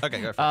Republic for a second.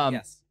 Okay, go for it.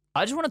 Yes.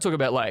 I just want to talk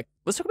about, like,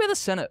 let's talk about the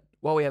Senate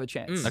while we have a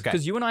chance. Okay.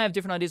 Because you and I have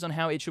different ideas on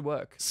how it should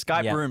work.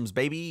 Skype Yeah. rooms,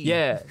 baby.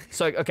 Yeah.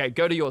 So, okay,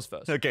 go to yours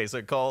first. Okay,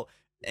 so Cole,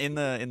 in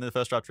the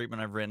first draft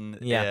treatment I've written,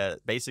 Yeah.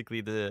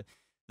 basically the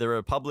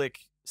Republic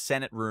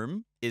Senate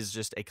room is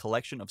just a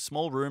collection of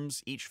small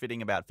rooms, each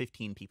fitting about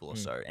 15 people or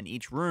so, and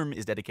each room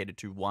is dedicated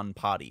to one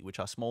party, which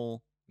are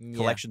small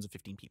collections of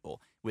 15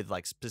 people with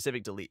like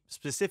specific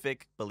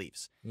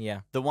beliefs.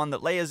 Yeah. The one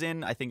that Leia's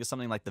in, I think, is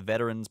something like the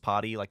Veterans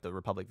Party, like the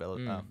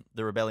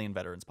the Rebellion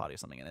Veterans Party or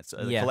something, and it's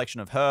a collection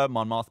of her,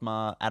 Mon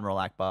Mothma, Admiral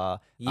Akbar,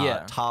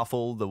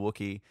 Tarful, the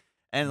Wookiee.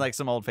 and like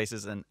some old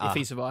faces, and If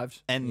he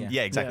survived. and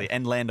Yeah. exactly,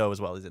 and Lando as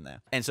well is in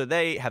there. And so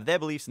they have their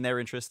beliefs and their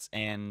interests,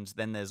 and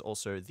then there's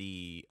also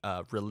the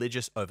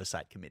Religious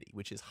Oversight Committee,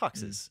 which is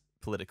Hux's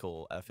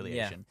political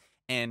affiliation.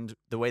 And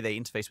the way they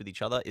interface with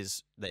each other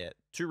is they're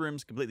 2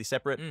 rooms completely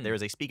separate. There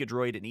is a speaker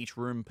droid in each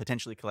room,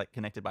 potentially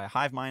connected by a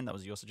hive mind. That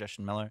was your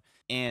suggestion, Mello.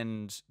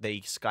 And they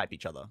Skype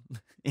each other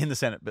in the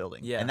Senate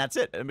building. Yeah. And that's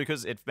it. And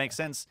because it makes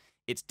sense,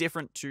 it's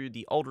different to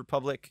the Old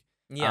Republic.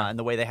 Yeah. And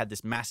the way they had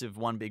this massive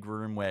one big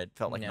room where it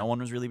felt like no one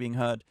was really being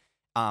heard.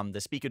 The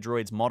speaker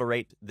droids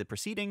moderate the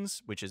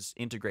proceedings, which is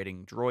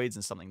integrating droids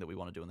and something that we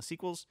want to do in the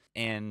sequels.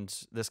 And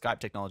the Skype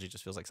technology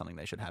just feels like something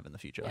they should have in the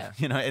future, Yeah.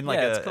 in like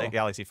Yeah, it's a cool.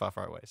 galaxy far,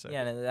 far away. So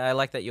Yeah, and I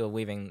like that you're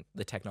weaving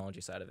the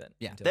technology side of it.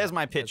 yeah, into there's that.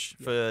 my pitch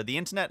for the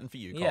internet and for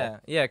you, Cole.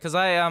 Yeah, because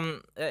I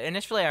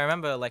initially I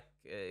remember like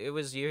it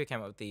was you who came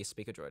up with the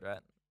speaker droid, right?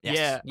 Yes.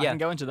 Yeah, I Yeah. can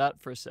go into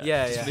that for a sec.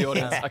 Yeah, just yeah. for the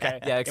audience. Yeah. Okay.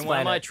 Yeah, In one explain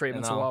of my it,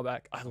 treatments and a while I'll-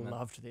 back, I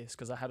loved this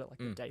because I had it like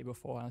the day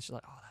before, and I was just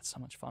like, oh, that's so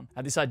much fun. I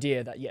had this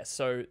idea that yes,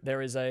 so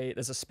there's a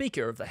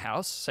speaker of the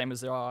house, same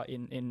as there are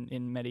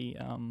in many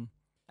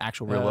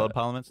Actual real world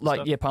parliaments. And like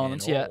stuff? yeah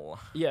parliaments, And yeah. all.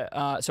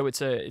 Yeah, so it's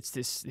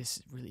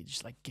this really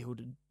just like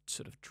gilded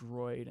sort of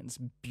droid, and it's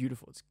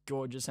beautiful, it's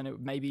gorgeous, and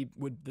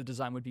the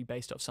design would be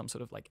based off some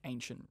sort of like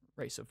ancient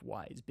race of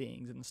wise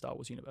beings in the Star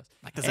Wars universe.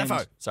 Like the And-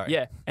 Zepho. Sorry.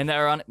 Yeah, and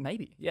they're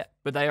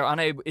but they are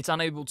unable. It's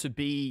unable to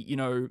be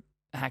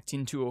hacked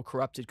into or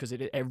corrupted because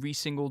every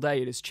single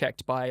day it is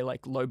checked by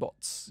like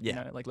Lobots.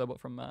 Yeah. Like Lobot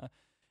from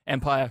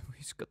Empire.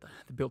 He's got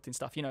the built-in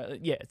stuff.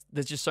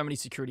 There's just so many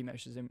security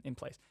measures in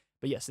place.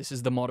 But yes, this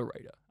is the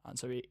moderator, and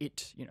so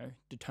it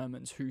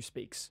determines who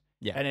speaks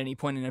at any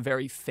point in a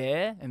very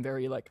fair and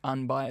very like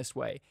unbiased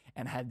way.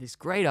 And had this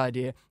great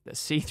idea that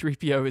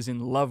C-3PO is in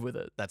love with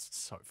it. That's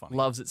so funny.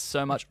 Loves it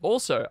so much.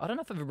 Also, I don't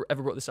know if I've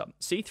ever brought this up.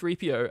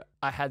 C-3PO,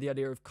 I had the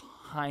idea of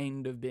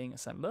kind of being a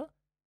senator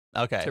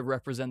Okay. to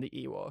represent the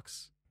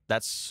Ewoks.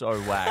 That's so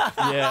whack.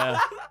 Yeah.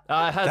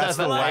 I had That's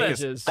that the for wackest.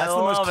 ages. That's I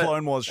the most love it.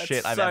 Clone Wars That's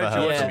shit I've so ever heard.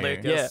 George from you.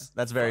 Lucas. Yeah.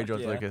 That's very Fuck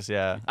George yeah. Lucas.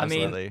 Yeah. I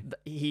mean, Absolutely.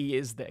 he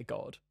is their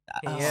god.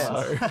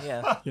 Yeah.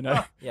 Yeah.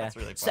 Yeah. That's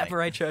really funny.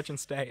 Separate church and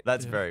state.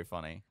 That's very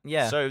funny.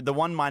 Yeah. So the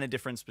one minor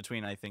difference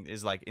between I think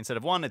is like instead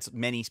of one, it's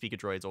many speaker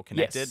droids all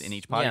connected Yes. in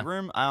each party Yeah.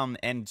 room.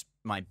 And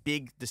my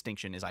big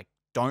distinction is I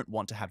don't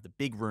want to have the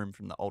big room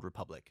from the Old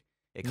Republic.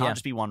 It can't Yeah.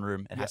 just be one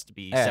room. It has to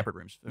be Yeah. separate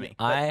rooms for me.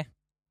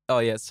 Oh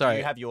yeah, Do sorry.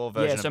 you have your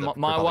version. Yeah, so of the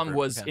my Republic one room?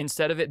 was Okay.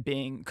 instead of it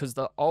being because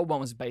the old one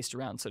was based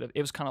around sort of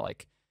it was kind of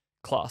like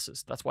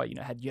classes. That's why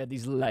you had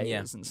these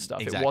layers and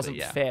stuff. Exactly, it wasn't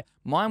yeah. fair.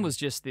 Mine was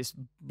just this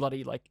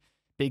bloody like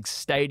big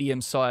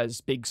stadium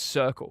sized big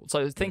circle.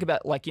 So think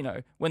about like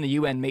when the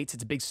UN meets,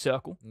 it's a big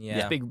circle.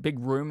 Yeah. This big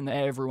room, and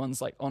everyone's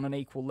like on an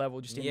equal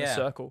level, just in the Yeah.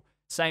 circle.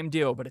 Same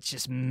deal, but it's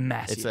just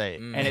massive. It's a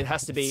and it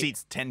has to be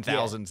seats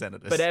 10,000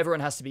 senators. but everyone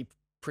has to be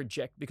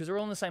project because they're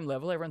all on the same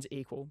level. Everyone's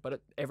equal,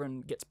 but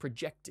everyone gets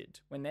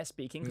projected when they're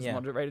speaking. Because Yeah.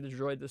 the moderator, the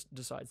droid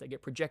decides they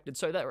get projected,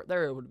 so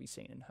they're able to be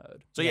seen and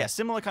heard. So yeah,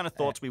 similar kind of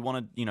thoughts. We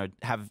want to,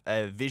 have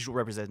a visual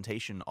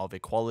representation of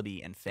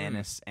equality and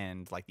fairness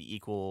and like the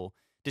equal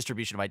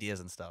distribution of ideas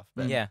and stuff.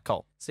 But Yeah.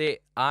 Cole. See,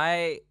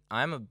 I'm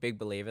a big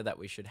believer that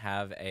we should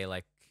have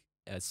a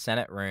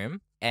Senate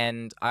room,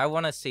 and I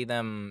want to see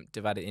them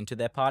divided into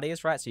their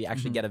parties, right? So you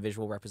actually get a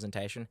visual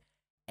representation.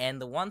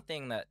 And the one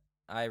thing that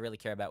I really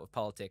care about with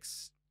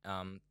politics,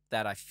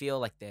 that I feel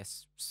like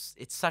it's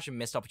such a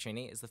missed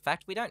opportunity, is the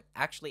fact we don't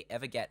actually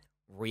ever get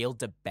real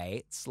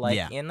debates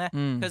in there.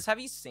 Because have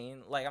you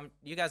seen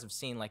you guys have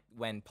seen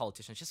when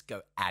politicians just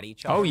go at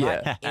each other, Oh,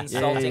 right? yeah.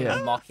 Insulting,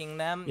 Yeah. mocking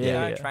them,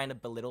 Yeah. trying to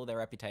belittle their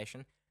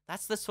reputation.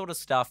 That's the sort of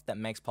stuff that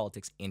makes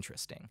politics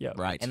interesting. Yeah.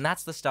 Right. And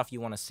that's the stuff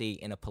you want to see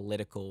in a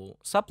political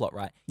subplot,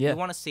 right? Yeah. You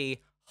want to see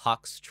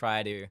Hux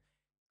try to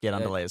Get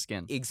under Leia's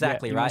skin.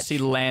 exactly you right. wanna see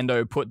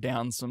Lando put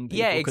down some people.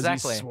 Yeah, 'cause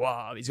exactly. He's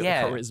suave. He's got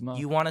the charisma.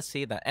 You want to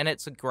see that, and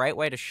it's a great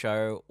way to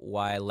show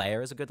why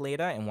Leia is a good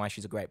leader and why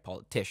she's a great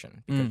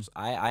politician. Because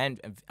I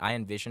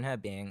envision her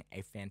being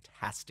a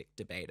fantastic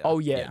debater. Oh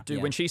yeah, dude.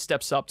 Yeah. When she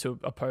steps up to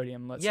a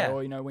podium, let's Yeah. say,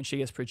 or when she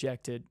gets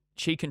projected,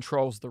 she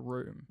controls the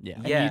room. Yeah.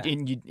 And Yeah. and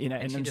And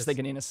I'm she just just-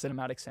 thinking in a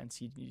cinematic sense,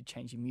 you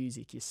change your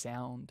music, your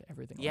sound,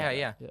 everything. like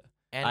Yeah, that.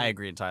 And I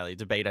agree entirely.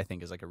 Debate, I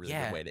think, is like a really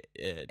Yeah. good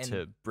way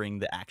to bring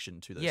the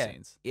action to those yeah,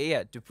 scenes.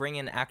 Yeah, to bring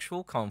in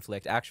actual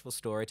conflict, actual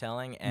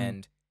storytelling,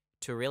 and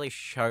to really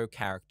show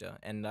character.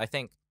 And I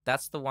think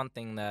that's the one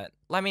thing that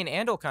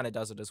Andor kind of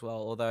does it as well.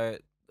 Although,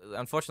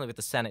 unfortunately, with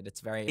the Senate,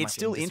 it's very much It's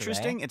still in disarray.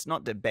 interesting. It's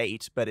not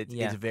debate, but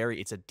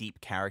it's a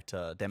deep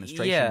character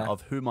demonstration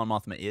of who Mon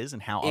Mothma is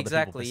and how other people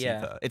Exactly, perceive yeah.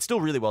 her. It's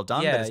still really well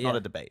done, but it's not a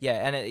debate.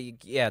 Yeah, and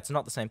it's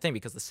not the same thing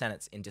because the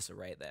Senate's in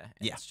disarray there.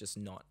 And Yeah. it's just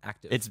not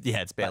active.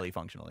 It's barely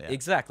functional. Yeah.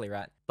 Exactly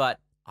right.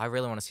 But I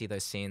really want to see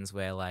those scenes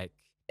where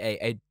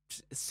a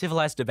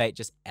civilized debate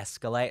just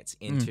escalates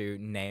into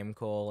name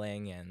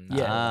calling and But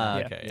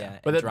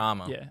and that-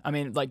 drama. Yeah, I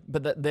mean,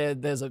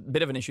 there's a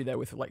bit of an issue there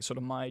with sort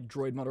of my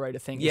droid moderator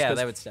thing. is Yeah, 'cause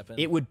they would step in.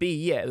 It would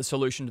be the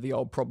solution to the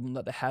old problem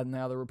that they had in the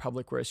other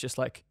Republic, where it's just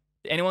like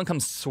anyone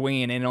comes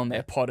swinging in on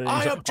their pod and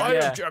I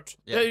object.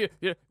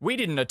 Yeah. We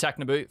didn't attack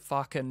Naboo.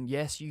 Fucking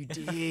yes, you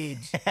did.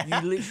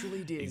 You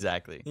literally did.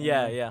 Exactly.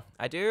 Yeah.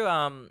 I do.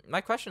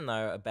 My question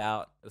though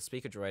about the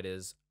speaker droid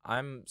is,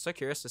 I'm so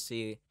curious to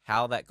see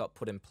how that got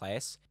put in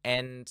place,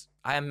 and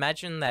I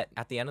imagine that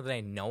at the end of the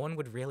day, no one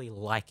would really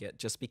like it,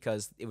 just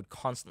because it would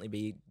constantly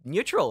be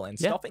neutral and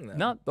stopping them.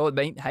 No, I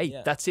mean,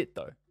 hey, that's it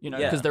though.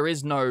 Because there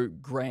is no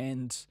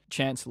Grand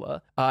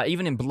Chancellor.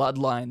 Even in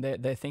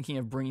Bloodline, they're thinking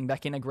of bringing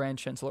back in a Grand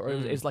Chancellor. Or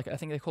it's like, I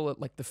think they call it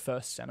like the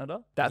First Senator.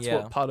 That's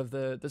what part of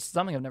there's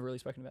something I've never really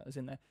spoken about is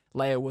in there.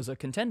 Leia was a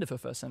contender for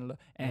First Senator,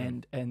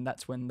 and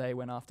that's when they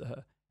went after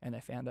her. And they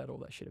found out all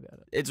that shit about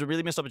it. It's a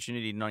really missed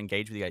opportunity to not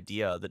engage with the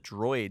idea that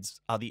droids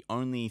are the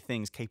only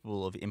things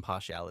capable of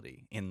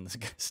impartiality in the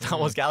Star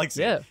Wars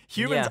galaxy. Yeah.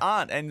 Humans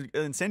aren't,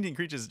 and sentient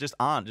creatures just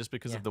aren't, just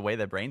because of the way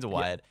their brains are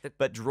wired.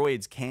 But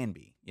droids can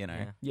be,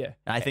 Yeah.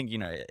 And I think,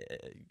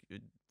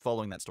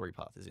 following that story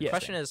path is The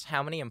question is,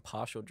 how many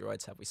impartial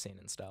droids have we seen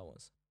in Star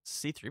Wars?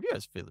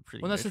 C-3PO's feeling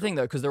pretty Well, that's the thing,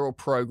 though, because they're all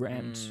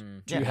programmed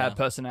to have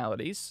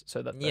personalities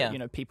so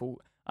that, people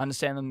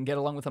understand them and get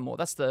along with them more.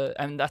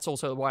 And that's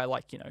also why I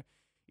like,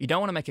 you don't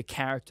want to make a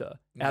character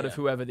out of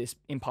whoever this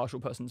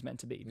impartial person's meant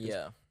to be.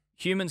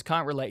 Humans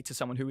can't relate to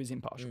someone who is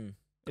impartial.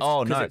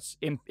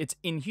 It's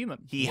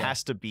inhuman. He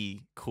has to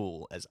be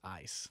cool as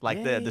ice.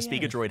 Like the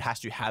speaker droid has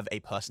to have a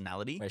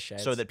personality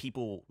so that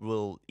people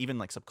will even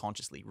like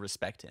subconsciously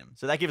respect him.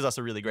 So that gives us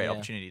a really great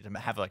opportunity to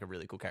have like a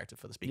really cool character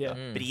for the speaker.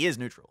 But he is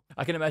neutral.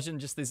 I can imagine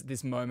just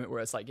this moment where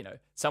it's like,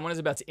 someone is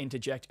about to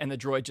interject and the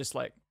droid just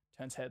like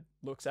turns head,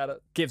 looks at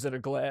it, gives it a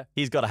glare.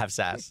 He's got to have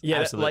sass.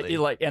 Yeah, absolutely.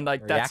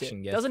 That's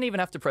it. Doesn't even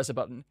have to press a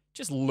button.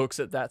 Just looks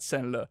at that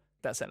senator.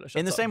 That senator shuts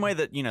in the up. same way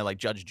that like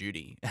Judge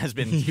Judy has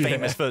been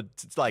famous for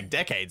like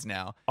decades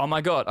now. Oh my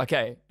god!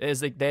 Okay,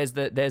 there's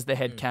the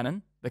head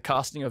canon, the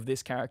casting of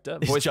this character,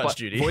 voiced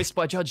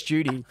by Judge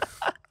Judy.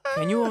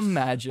 Can you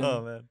imagine?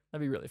 Oh man,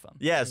 that'd be really fun.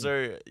 Yeah,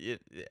 so it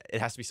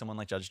has to be someone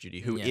like Judge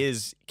Judy who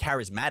is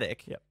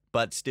charismatic,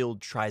 but still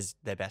tries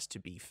their best to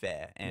be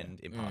fair and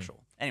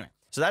impartial. Anyway.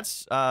 So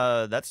that's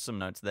some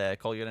notes there.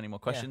 Cole, you got any more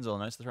questions or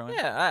notes to throw in?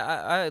 Yeah,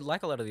 I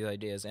like a lot of these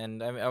ideas.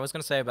 And I was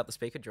going to say about the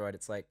speaker droid,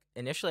 it's like,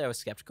 initially I was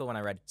skeptical when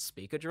I read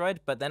speaker droid,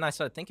 but then I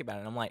started thinking about it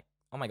and I'm like,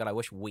 oh my god, I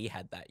wish we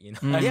had that,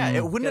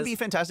 Yeah, wouldn't it be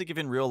fantastic if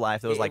in real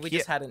life there was like, we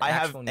just had an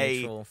actual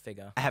neutral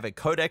figure. I have a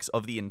codex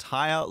of the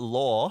entire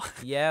law,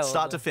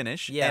 start to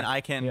finish, and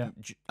I can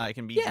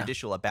be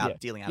judicial about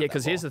dealing out. Yeah,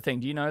 because here's the thing: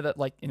 do you know that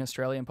like in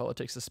Australian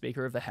politics, the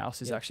Speaker of the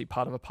House is actually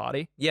part of a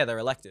party? Yeah, they're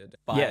elected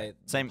by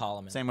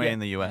Parliament. Same way in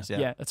the US.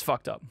 Yeah, it's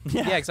fucked up.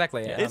 Yeah,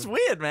 exactly. It's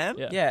weird, man.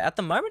 Yeah, at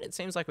the moment it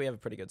seems like we have a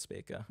pretty good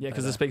speaker. Yeah,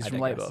 because the speaker's from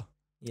Labour.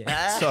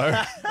 Yeah.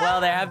 So well,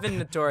 there have been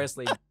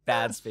notoriously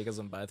bad speakers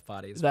on both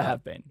parties. There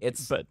have been.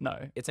 But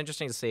it's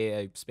interesting to see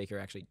a speaker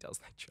who actually does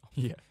that job.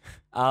 Yeah.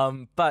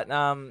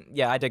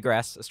 I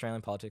digress.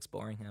 Australian politics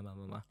boring. Blah,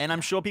 blah, blah. And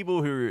I'm sure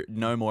people who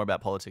know more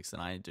about politics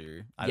than I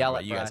do. Yell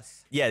at you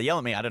guys. Yeah, yell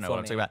at me. I don't know what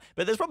I'm talking about.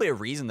 But there's probably a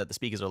reason that the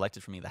speakers are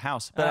elected from the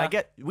House.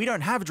 But we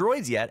don't have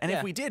droids yet. And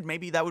if we did,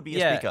 maybe that would be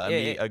a speaker and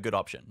be a good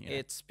option.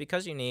 It's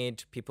because you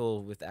need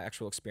people with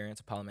actual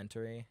experience of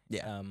parliamentary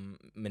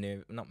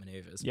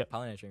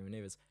parliamentary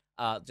maneuvers.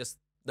 Just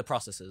the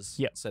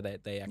processes, so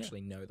that they actually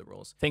know the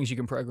rules. Things you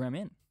can program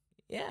in.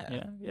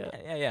 Yeah.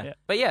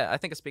 But I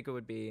think a speaker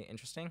would be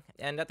interesting.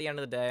 And at the end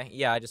of the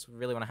day, I just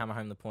really want to hammer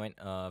home the point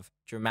of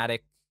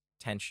dramatic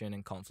tension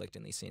and conflict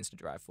in these scenes to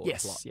drive forward the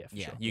plot.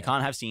 You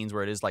can't have scenes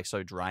where it is like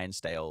so dry and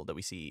stale that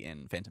we see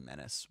in Phantom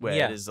Menace, where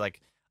it is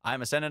like,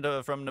 I'm a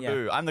senator from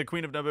Naboo. I'm the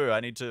queen of Naboo.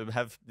 I need to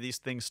have these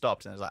things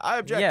stopped. And it's like, I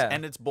object.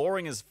 And it's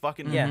boring as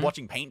fucking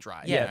watching paint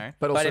dry.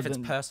 But if it's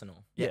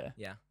personal.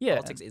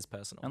 Politics is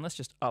personal. And let's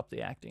just up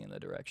the acting in the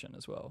direction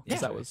as well.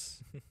 Because that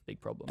was a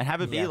big problem. And have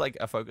it be like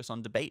a focus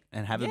on debate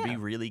and have it be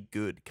really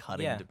good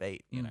cutting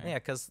debate. Yeah,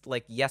 because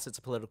like, yes, it's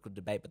a political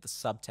debate, but the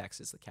subtext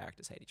is the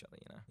characters hate each other,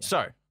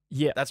 So,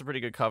 that's a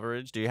pretty good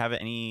coverage. Do you have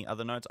any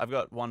other notes? I've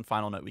got one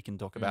final note we can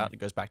talk about. It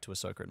goes back to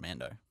Ahsoka and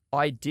Mando.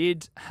 I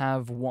did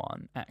have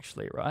one,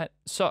 actually, right?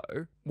 So,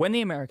 when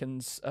the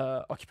Americans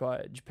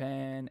occupied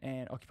Japan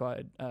and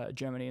occupied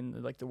Germany and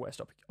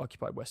the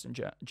occupied Western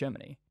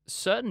Germany,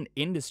 certain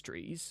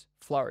industries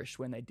flourished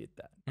when they did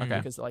that. Okay.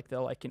 Because they're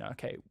like,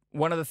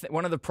 one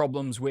of the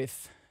problems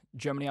with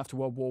Germany after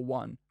World War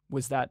One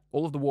was that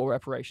all of the war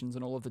reparations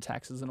and all of the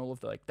taxes and all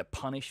of the the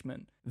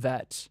punishment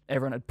that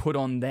everyone had put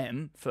on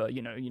them for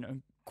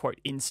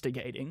quote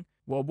instigating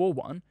World War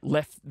One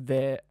left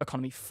their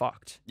economy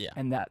fucked. Yeah.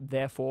 And that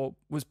therefore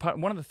was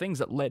one of the things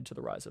that led to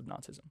the rise of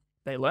Nazism.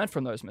 They learned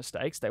from those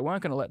mistakes. They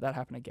weren't going to let that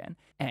happen again.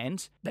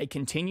 And they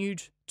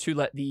continued to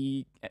let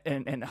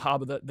and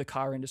harbor the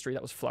car industry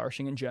that was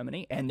flourishing in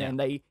Germany. And then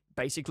they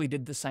basically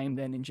did the same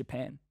then in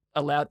Japan,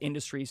 allowed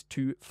industries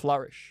to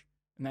flourish,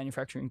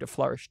 manufacturing to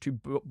flourish, to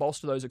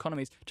bolster those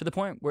economies to the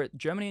point where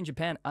Germany and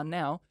Japan are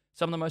now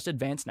some of the most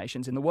advanced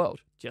nations in the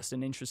world. Just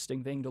an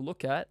interesting thing to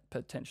look at,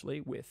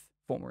 potentially, with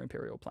former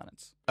imperial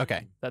planets.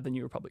 Okay. That the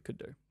New Republic could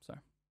do. So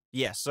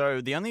Yeah,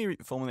 so the only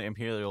former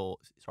Imperial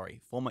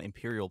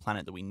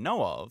planet that we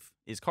know of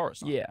is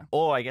Coruscant. Yeah.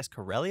 Or I guess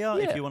Corellia,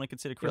 if Yeah. you want to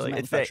consider It's a Corellia.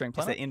 manufacturing It's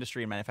their planet.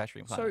 industry and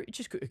manufacturing planet. So it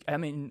just could, I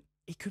mean,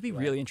 it could be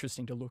Right. really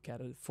interesting to look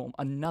at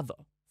another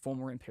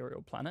former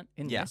Imperial planet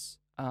in Yeah. this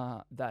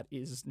that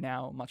is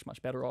now much,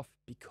 much better off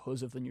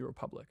because of the New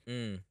Republic.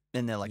 Mm.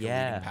 And they're like a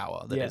Yeah. leading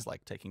power that is Yeah.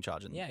 like taking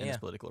charge in Yeah, this yeah.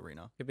 political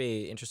arena. Could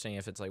be interesting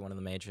if it's like one of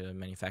the major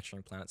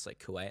manufacturing planets, like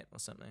Kuwait or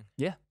something.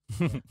 The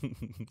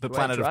Kuwait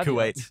planet of drive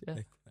Kuwait. yards, yeah.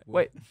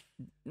 Wait,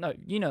 no,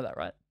 you know that,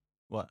 right?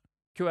 What?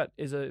 Kuwait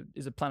is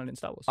a planet in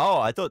Star Wars. Oh,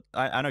 I thought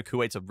I know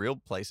Kuwait's a real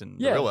place in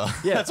the yeah, real world.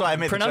 yeah. That's why I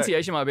made the joke.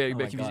 pronunciation might be a Oh bit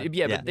my confusing. God.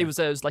 Yeah, Yeah. but it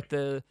was like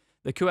the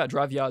Kuwait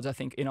drive yards. I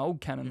think in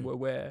old canon Mm. were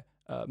where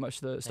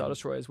most of the Star And-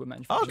 Destroyers were Oh,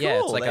 manufactured. cool. Yeah,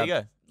 it's like there you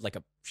go. like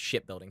a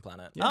shipbuilding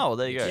planet. Yeah. Oh, well,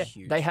 there you go. Yeah, It's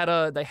huge. they had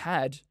a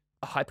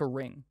hyper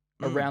ring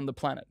Mm. around the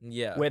planet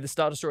Yeah. where the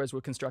Star Destroyers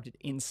were constructed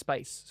in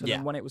space. So Yeah.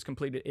 then when it was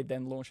completed, it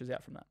then launches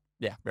out from that.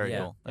 Yeah, very Yeah.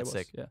 cool. That's It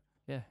was, sick. Yeah.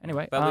 Yeah.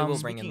 Anyway, But we will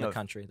bring in Speaking the of-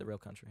 country, the real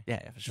country.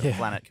 Yeah, for sure. Yeah.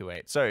 Planet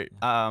Kuwait. So,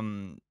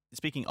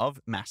 speaking of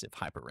massive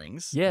hyper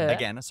rings, Yeah.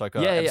 again, Ahsoka,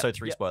 Yeah, yeah, episode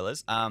 3 yeah.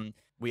 spoilers.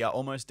 We are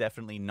almost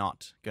definitely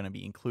not going to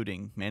be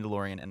including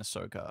Mandalorian and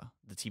Ahsoka,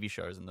 the TV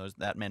shows and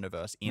that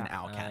Mandoverse in No.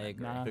 our I canon.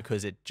 agree. No.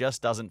 Because it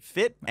just doesn't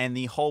fit. And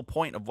the whole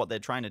point of what they're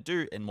trying to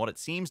do and what it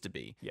seems to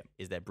be Yep.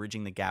 is they're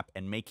bridging the gap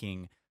and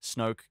making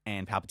Snoke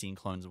and Palpatine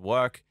clones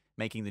work,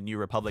 making the New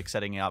Republic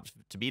setting it up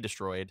to be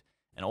destroyed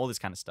and all this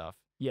kind of stuff.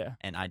 yeah.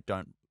 And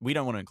we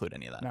don't want to include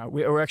any of that. No,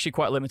 we're actually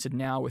quite limited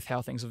now with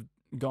how things have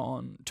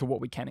gone to what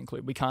we can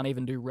include. We can't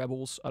even do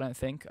Rebels, I don't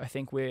think. I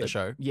think we're The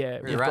show. Yeah,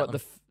 We're we've right got on.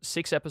 the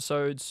 6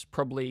 episodes,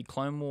 probably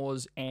Clone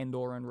Wars,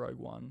 Andor, and Rogue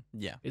One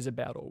Yeah. is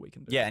about all we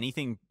can do. Yeah,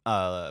 anything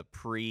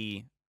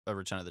pre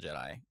Return of the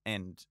Jedi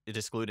and it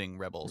excluding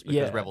Rebels because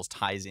Yeah. Rebels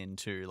ties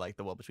into like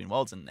the World Between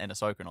Worlds and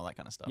Ahsoka and all that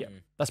kind of stuff. Yeah.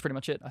 Mm. That's pretty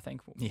much it, I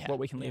think, Yeah. what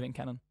we can leave in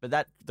canon.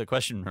 But the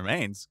question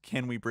remains,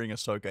 can we bring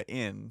Ahsoka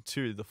in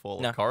to the fall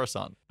No. of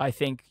Coruscant? I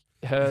think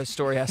her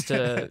story has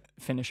to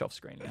finish off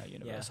screen in our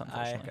universe, Yeah,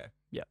 unfortunately.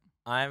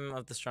 I'm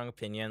of the strong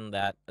opinion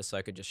that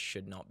Ahsoka just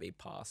should not be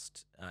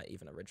past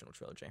even original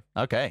trilogy.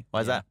 Okay,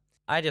 why is Yeah. that?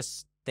 I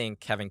just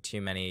think having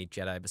too many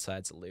Jedi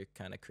besides Luke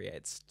kind of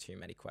creates too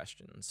many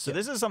questions. So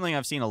this is something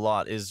I've seen a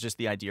lot is just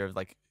the idea of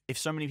like if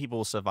so many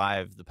people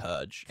survive the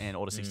Purge and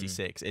Order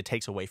 66, it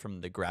takes away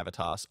from the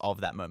gravitas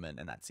of that moment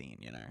and that scene,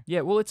 you know?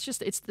 Yeah, well, it's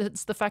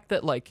the fact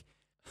that like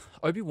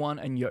Obi-Wan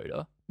and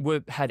Yoda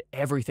had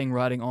everything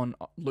riding on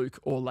Luke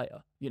or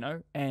Leia, you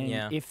know? And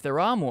Yeah. if there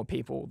are more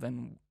people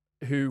than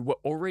who were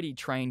already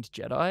trained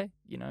Jedi,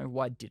 you know,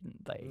 why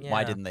didn't they? Yeah.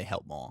 Why didn't they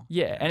help more?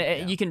 Yeah, and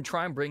Yeah. you can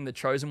try and bring the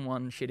Chosen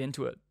One shit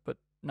into it, but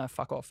no,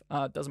 fuck off.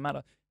 It doesn't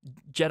matter.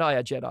 Jedi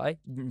are Jedi.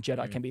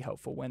 Jedi can be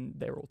helpful when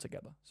they're all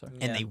together. So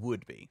And Yeah. they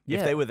would be. Yeah.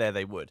 If they were there,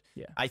 they would.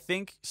 Yeah. I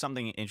think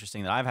something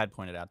interesting that I've had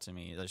pointed out to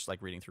me, just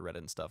like reading through Reddit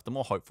and stuff, the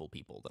more hopeful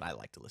people that I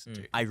like to listen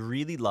to. I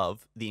really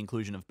love the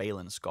inclusion of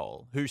Baylan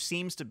Skoll, who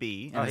seems to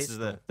be, and Oh, this he's is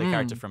the cool.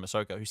 character from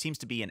Ahsoka, who seems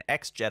to be an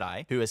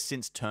ex-Jedi who has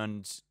since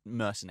turned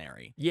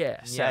mercenary.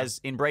 yeah, Yeah.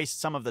 Has embraced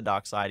some of the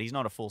dark side. He's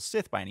not a full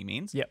Sith by any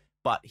means. Yep.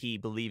 But he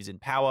believes in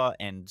power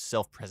and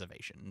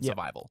self-preservation and Yep.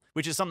 survival,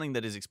 which is something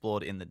that is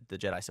explored in the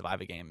Jedi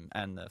Survivor game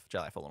and the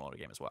Jedi Fallen Order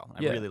game as well.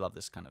 I Yeah. really love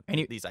this kind of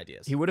And these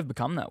ideas. he would have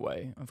become that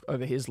way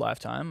over his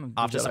lifetime of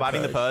the After Jedi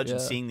surviving the Purge and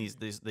yeah. seeing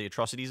the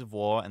atrocities of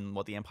war and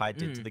what the Empire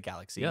did to the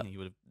galaxy, Yep. he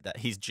would have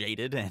he's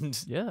jaded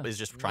and Yeah. is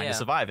just trying to Yeah.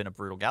 survive in a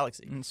brutal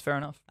galaxy. It's fair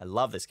enough. I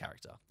love this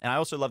character, and I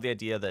also love the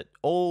idea that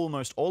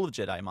almost all of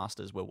Jedi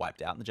Masters were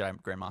wiped out, and the Jedi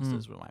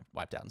Grandmasters were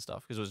wiped out and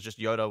stuff because it was just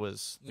Yoda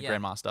was the Yeah.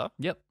 Grandmaster.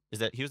 Yep. Is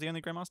that he was the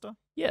only Grandmaster?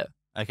 Yeah.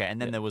 Okay,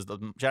 and then Yeah. there was the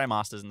Jedi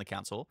Masters and the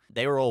Council.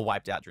 They were all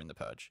wiped out during the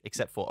Purge,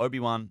 except for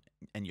Obi-Wan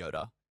and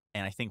Yoda,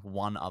 and I think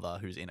one other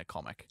who's in a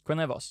comic.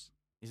 Quinlan Vos.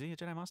 Is he a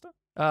Jedi Master?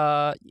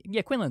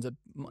 Yeah, Quinlan's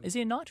is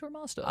he a knight or a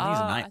master? I think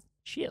he's a knight.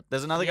 Shit.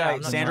 There's another Yeah, guy,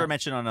 I'm not Sandra sure.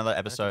 mentioned on another he's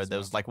episode, there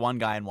was not. like one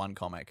guy in one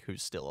comic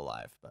who's still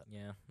alive. But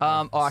Yeah.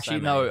 Oh, So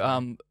actually, many. no.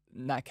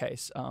 In that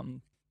case,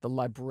 the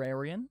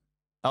librarian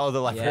oh,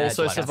 the Yeah,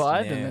 also Jedi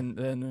survived, Master, and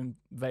then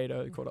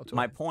Vader caught up to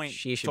my him. point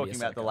She should be talking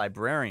about the Ahsoka.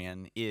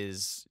 librarian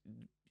is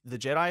the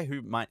Jedi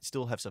who might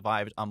still have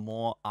survived are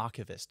more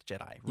archivist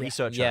Jedi,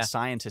 researcher, Yeah.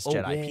 scientist Oh,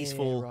 Jedi, yeah,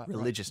 peaceful, right,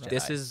 religious right. Jedi.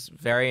 This is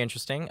very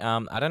interesting.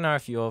 I don't know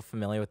if you're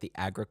familiar with the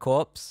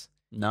AgriCorps,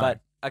 no. but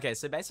okay.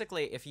 So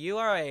basically, if you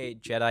are a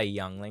Jedi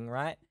youngling,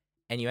 right,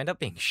 and you end up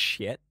being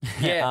shit,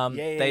 Yeah,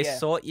 they yeah.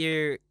 sort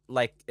you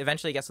like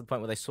eventually it gets to the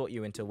point where they sort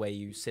you into where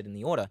you sit in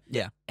the order.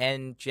 Yeah.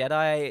 And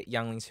Jedi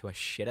younglings who are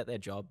shit at their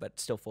job but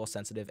still force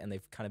sensitive and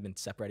they've kind of been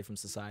separated from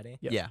society,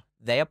 Yep. yeah.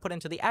 they are put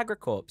into the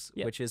AgriCorps,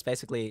 Yep. which is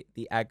basically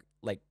the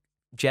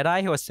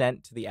Jedi who are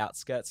sent to the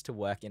outskirts to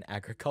work in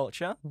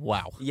agriculture.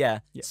 Wow. Yeah.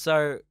 Yeah.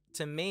 So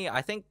to me,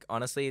 I think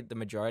honestly, the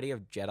majority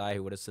of Jedi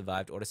who would have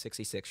survived Order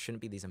 66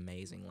 shouldn't be these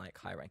amazing, like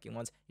high-ranking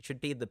ones. It should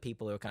be the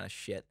people who are kind of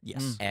shit.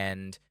 Yes.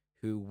 And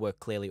who were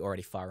clearly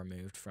already far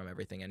removed from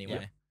everything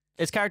anyway.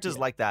 It's characters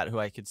Yeah. like that who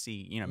I could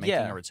see, making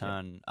Yeah. a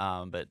return,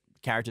 but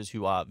characters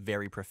who are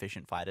very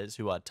proficient fighters,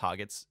 who are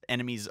targets,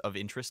 enemies of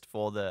interest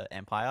for the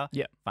Empire,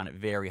 Yeah. find it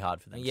very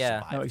hard for them to Yeah.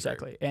 survive. No, through.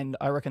 exactly. And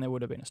I reckon there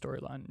would have been a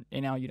storyline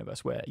in our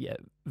universe where,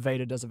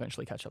 Vader does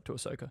eventually catch up to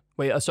Ahsoka.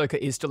 Where Ahsoka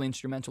is still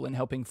instrumental in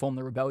helping form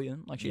the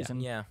rebellion, like she's in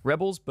Yeah.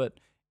 Rebels, but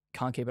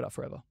can't keep it up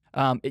forever.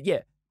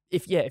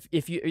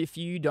 If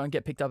you don't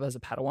get picked up as a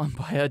Padawan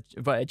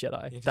by a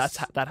Jedi, You that just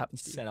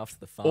happens to you. Sent off to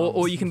the farm.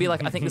 Or you can be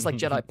like, I think there's like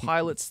Jedi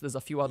pilots. There's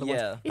a few other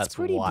Yeah. ones. That's It's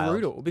pretty wild.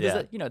 brutal because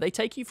Yeah. you know they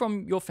take you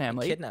from your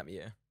family kidnap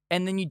you.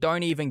 and then you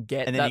don't even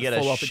get And then that you get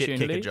full a shit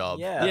opportunity. kicker job.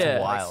 Yeah. That's Yeah.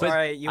 wild. But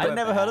Sorry, you I've were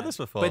never heard of bad. this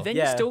before. But then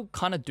you Yeah. still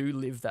kind of do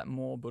live that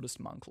more Buddhist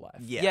monk life.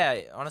 Yeah.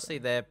 Honestly,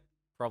 they're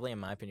probably, in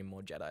my opinion,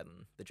 more Jedi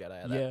than the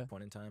Jedi at Yeah. that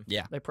point in time.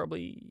 Yeah. They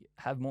probably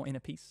have more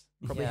inner peace.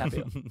 Probably Yeah.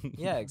 happier.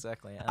 Yeah,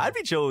 exactly. I'd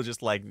be chill with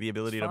just like the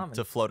ability to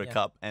farming. float a Yeah.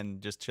 cup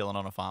and just chilling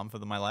on a farm for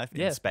my life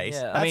Yeah. in space.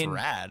 Yeah. That's I mean,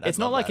 rad. It's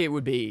not like it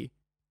would be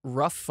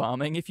rough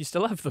farming if you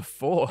still have the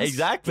Force.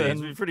 Exactly. then-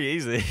 It'd be pretty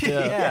easy.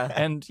 Yeah.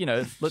 And you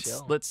know,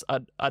 Chill.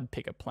 I'd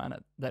pick a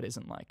planet that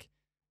isn't like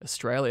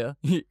Australia.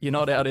 You're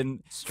not out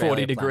in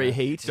Australia 40-degree planet.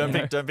 heat. Don't you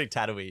know? pick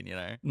Tatooine, you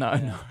know. No,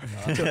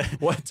 Yeah. no.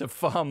 What to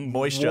farm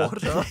Moisture.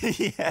 water?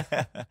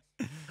 Yeah.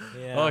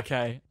 Yeah.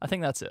 Okay, I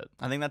think that's it.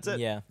 I think that's it.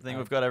 Yeah. I think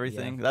we've got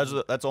everything.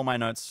 That's all my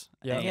notes.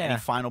 Yeah. Any Yeah.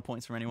 final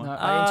points from anyone? No,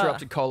 I Uh,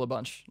 interrupted Cole a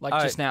bunch, like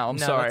just now. I'm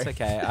no, sorry. That's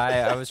okay.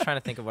 I was trying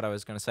to think of what I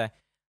was going to say.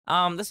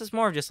 This is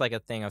more of just like a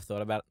thing I've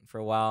thought about for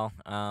a while.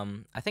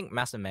 I think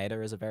Masa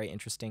Mater is a very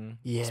interesting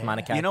Yeah.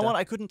 minor character. You know what?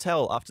 I couldn't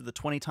tell after the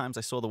 20 times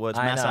I saw the words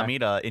I know.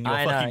 Masamida in your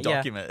I know, fucking yeah.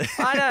 document.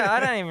 I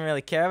don't even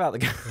really care about the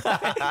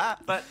guy.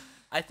 But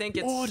I think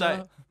it's so...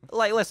 Order.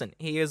 Like, listen,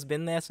 he has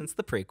been there since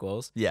the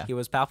prequels. Yeah. He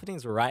was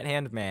Palpatine's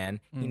right-hand man.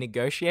 He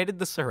negotiated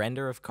the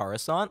surrender of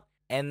Coruscant.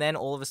 And then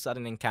all of a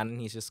sudden in canon,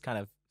 he's just kind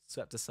of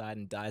swept aside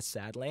and dies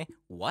sadly.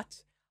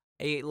 What?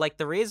 Like,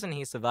 the reason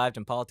he survived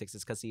in politics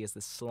is because he is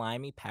this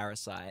slimy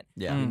parasite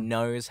Yeah. who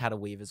knows how to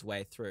weave his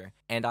way through.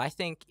 And I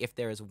think if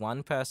there is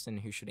one person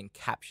who should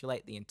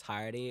encapsulate the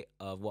entirety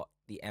of what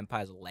the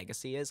Empire's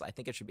legacy is, I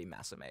think it should be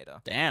Masa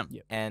Mater. Damn.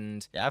 Yeah.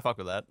 And Yeah, I fuck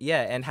with that.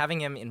 yeah, and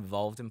having him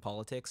involved in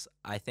politics,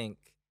 I think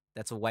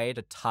that's a way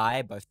to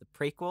tie both the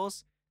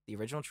prequels, the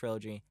original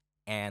trilogy,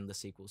 and the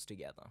sequels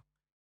together.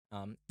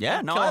 Yeah,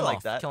 and no, kill I him like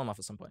off, that. Kill him off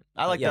at some point.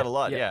 I like Yeah. that a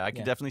lot. Yeah. Yeah, I can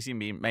Yeah. definitely see him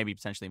being maybe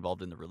potentially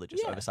involved in the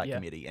religious Yeah. oversight Yeah.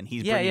 committee, and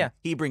he's Yeah, bringing, yeah.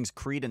 he brings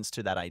credence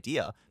to that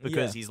idea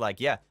because Yeah. he's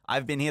like, yeah,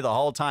 I've been here the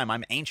whole time.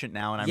 I'm ancient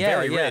now, and I'm Yeah,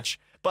 very yeah. rich,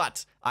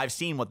 but I've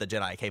seen what the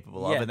Jedi are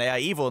capable of, Yeah. and they are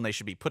evil, and they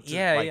should be put to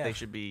Yeah, like yeah. they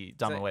should be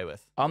done So- away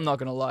with. I'm not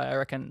gonna lie. I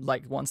reckon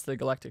like once the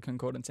Galactic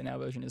Concordance in our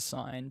version is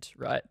signed,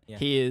 right? Yeah.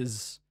 He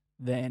is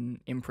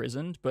then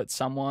imprisoned, but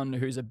someone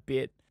who's a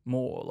bit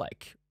more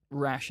like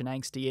rash and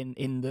angsty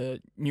in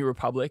the New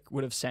Republic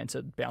would have sent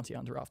a bounty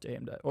hunter after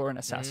him or an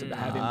assassin to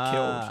have him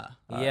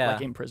killed, Yeah.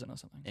 like in prison or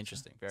something.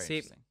 Interesting. Very See,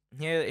 interesting.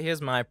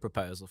 Here's my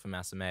proposal for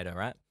Masa Mater,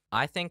 right?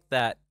 I think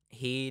that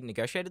he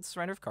negotiated the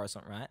surrender of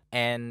Coruscant, right?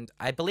 And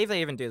I believe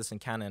they even do this in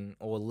canon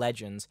or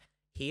legends.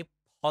 He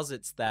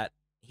posits that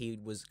he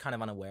was kind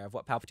of unaware of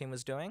what Palpatine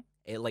was doing.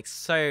 It like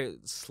so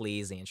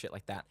sleazy and shit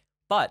like that.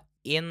 But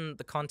in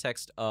the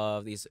context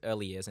of these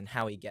early years and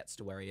how he gets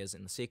to where he is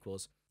in the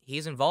sequels,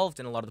 he's involved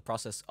in a lot of the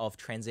process of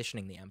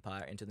transitioning the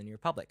Empire into the New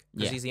Republic.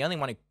 Because Yeah. he's the only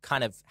one who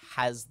kind of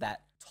has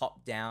that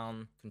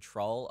top-down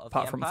control of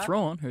Apart the from Empire.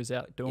 Thrawn, who's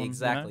out doing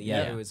Exactly, you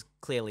know, yeah, who is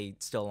clearly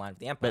still aligned with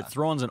the Empire. But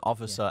Thrawn's an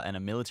officer and a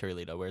military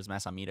leader, whereas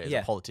Masamida is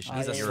Yeah. a politician.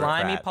 He's a yeah, yeah.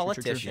 slimy bureaucrat.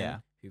 politician Yeah.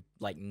 who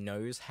like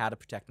knows how to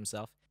protect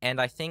himself. And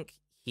I think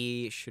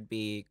he should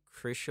be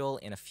crucial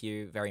in a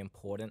few very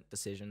important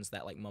decisions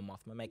that like Mon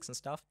Mothma makes and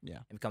stuff. Yeah.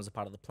 And becomes a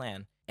part of the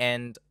plan.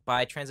 And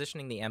by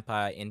transitioning the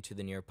Empire into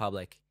the New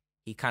Republic,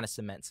 he kind of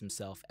cements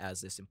himself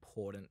as this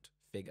important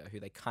figure who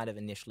they kind of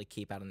initially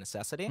keep out of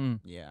necessity. Mm.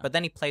 Yeah. But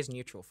then he plays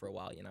neutral for a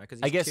while, you know, because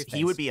I guess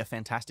he would be a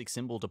fantastic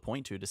symbol to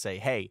point to say,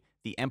 hey,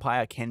 the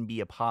Empire can be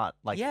a part,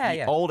 like Yeah, the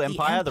yeah. old The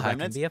Empire, the Empire can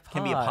remnants, be a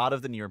can be a part. part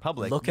of the New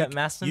Republic. Look You at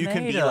Masa You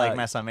can be Mater. like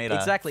Masameda.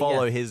 Exactly,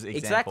 Follow yeah. his example.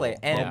 Exactly,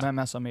 and- Well,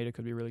 yeah. Masa Mater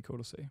could be really cool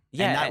to see.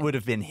 yeah, And that would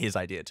have been his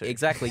idea too.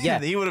 exactly, yeah.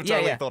 he would have Yeah,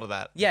 totally yeah. thought of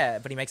that. Yeah,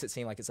 but he makes it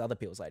seem like it's other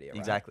people's idea, right?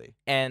 Exactly.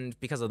 And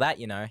because of that,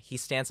 you know, he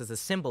stands as a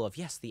symbol of,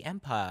 yes, the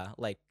Empire.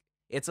 Like,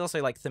 it's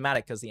also, like,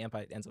 thematic because the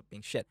Empire ends up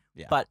being shit.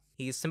 Yeah. But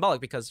he's symbolic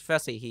because,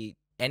 firstly,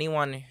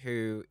 anyone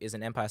who is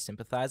an Empire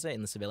sympathizer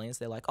in the civilians,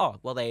 they're like, oh,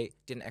 well, they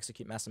didn't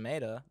execute Masa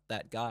Mater,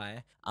 that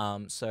guy,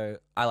 so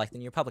I like the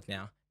New Republic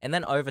now. And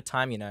then over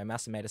time, you know,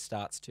 Masa Mater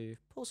starts to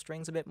pull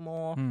strings a bit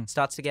more,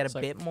 starts to get It's a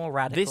like, bit more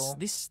radical.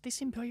 This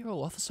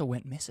Imperial officer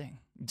went missing.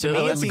 To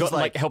me, it seems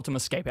like- helped him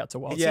escape out to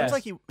It Wild. Yeah. seems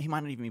like he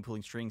might not even be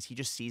pulling strings. He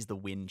just sees the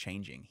wind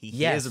changing. He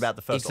Yes, hears about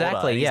the First exactly,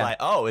 Order. And he's yeah. like,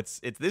 oh,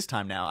 it's this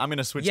time now. I'm going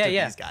to switch Yeah, to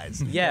yeah. these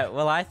guys. Yeah,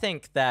 well, I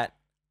think that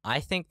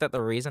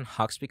the reason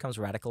Hux becomes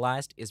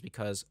radicalized is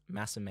because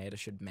Masa Mater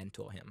should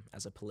mentor him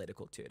as a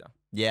political tutor.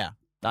 Yeah.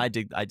 I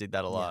dig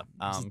that a lot.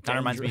 This is Kind of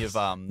reminds me dangerous.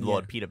 of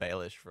Lord Peter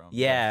Baelish from Game of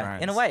Yeah,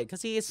 Thrones. in a way,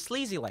 because he is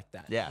sleazy like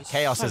that. Yeah, He's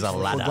chaos so is a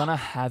sleazy. ladder. We're gonna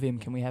have him.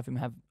 Can we have him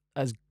have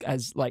as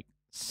like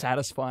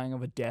satisfying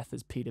of a death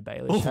as Peter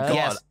Baelish Oh had. God!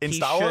 Yes, in he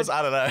Star Wars, should-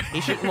 I don't know.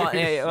 He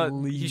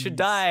should. He should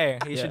die.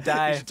 He should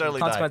die. He should totally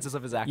die. Consequences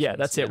of his actions. Yeah,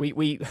 that's it.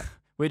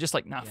 We're just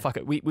like, nah, fuck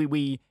it.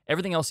 We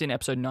everything else in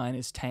episode 9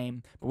 is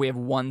tame, but we have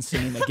one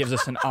scene that gives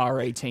us an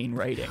R18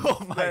 rating.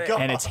 Oh my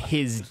God! And it's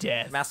his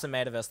death.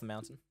 Masameda versus the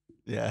Mountain.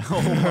 Yeah.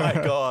 Oh my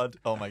God.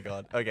 Oh my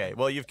God. Okay.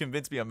 Well, you've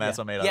convinced me on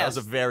Masameda. That Yes. was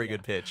a very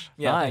good pitch.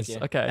 Yeah, nice. thank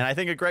you. Okay. And I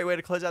think a great way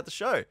to close out the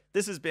show.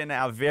 This has been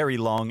our very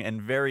long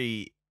and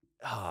very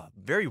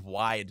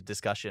wide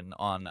discussion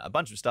on a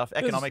bunch of stuff: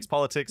 economics,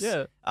 politics,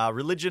 yeah.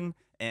 religion,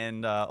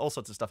 and all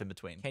sorts of stuff in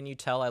between. Can you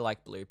tell I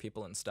like blue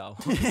people in Star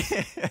Wars?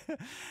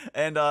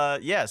 And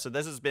yeah, so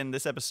this has been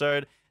this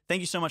episode. Thank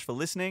you so much for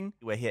listening.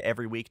 We're here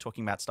every week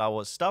talking about Star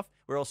Wars stuff.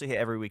 We're also here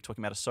every week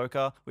talking about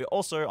Ahsoka. We're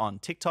also on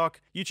TikTok,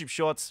 YouTube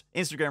Shorts,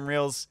 Instagram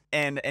Reels,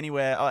 and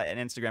anywhere, and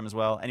Instagram as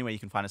well. Anywhere you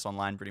can find us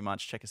online, pretty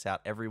much. Check us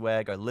out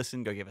everywhere. Go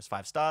listen, go give us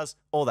 5 stars,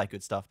 all that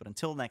good stuff. But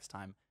until next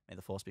time, may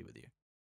the Force be with you.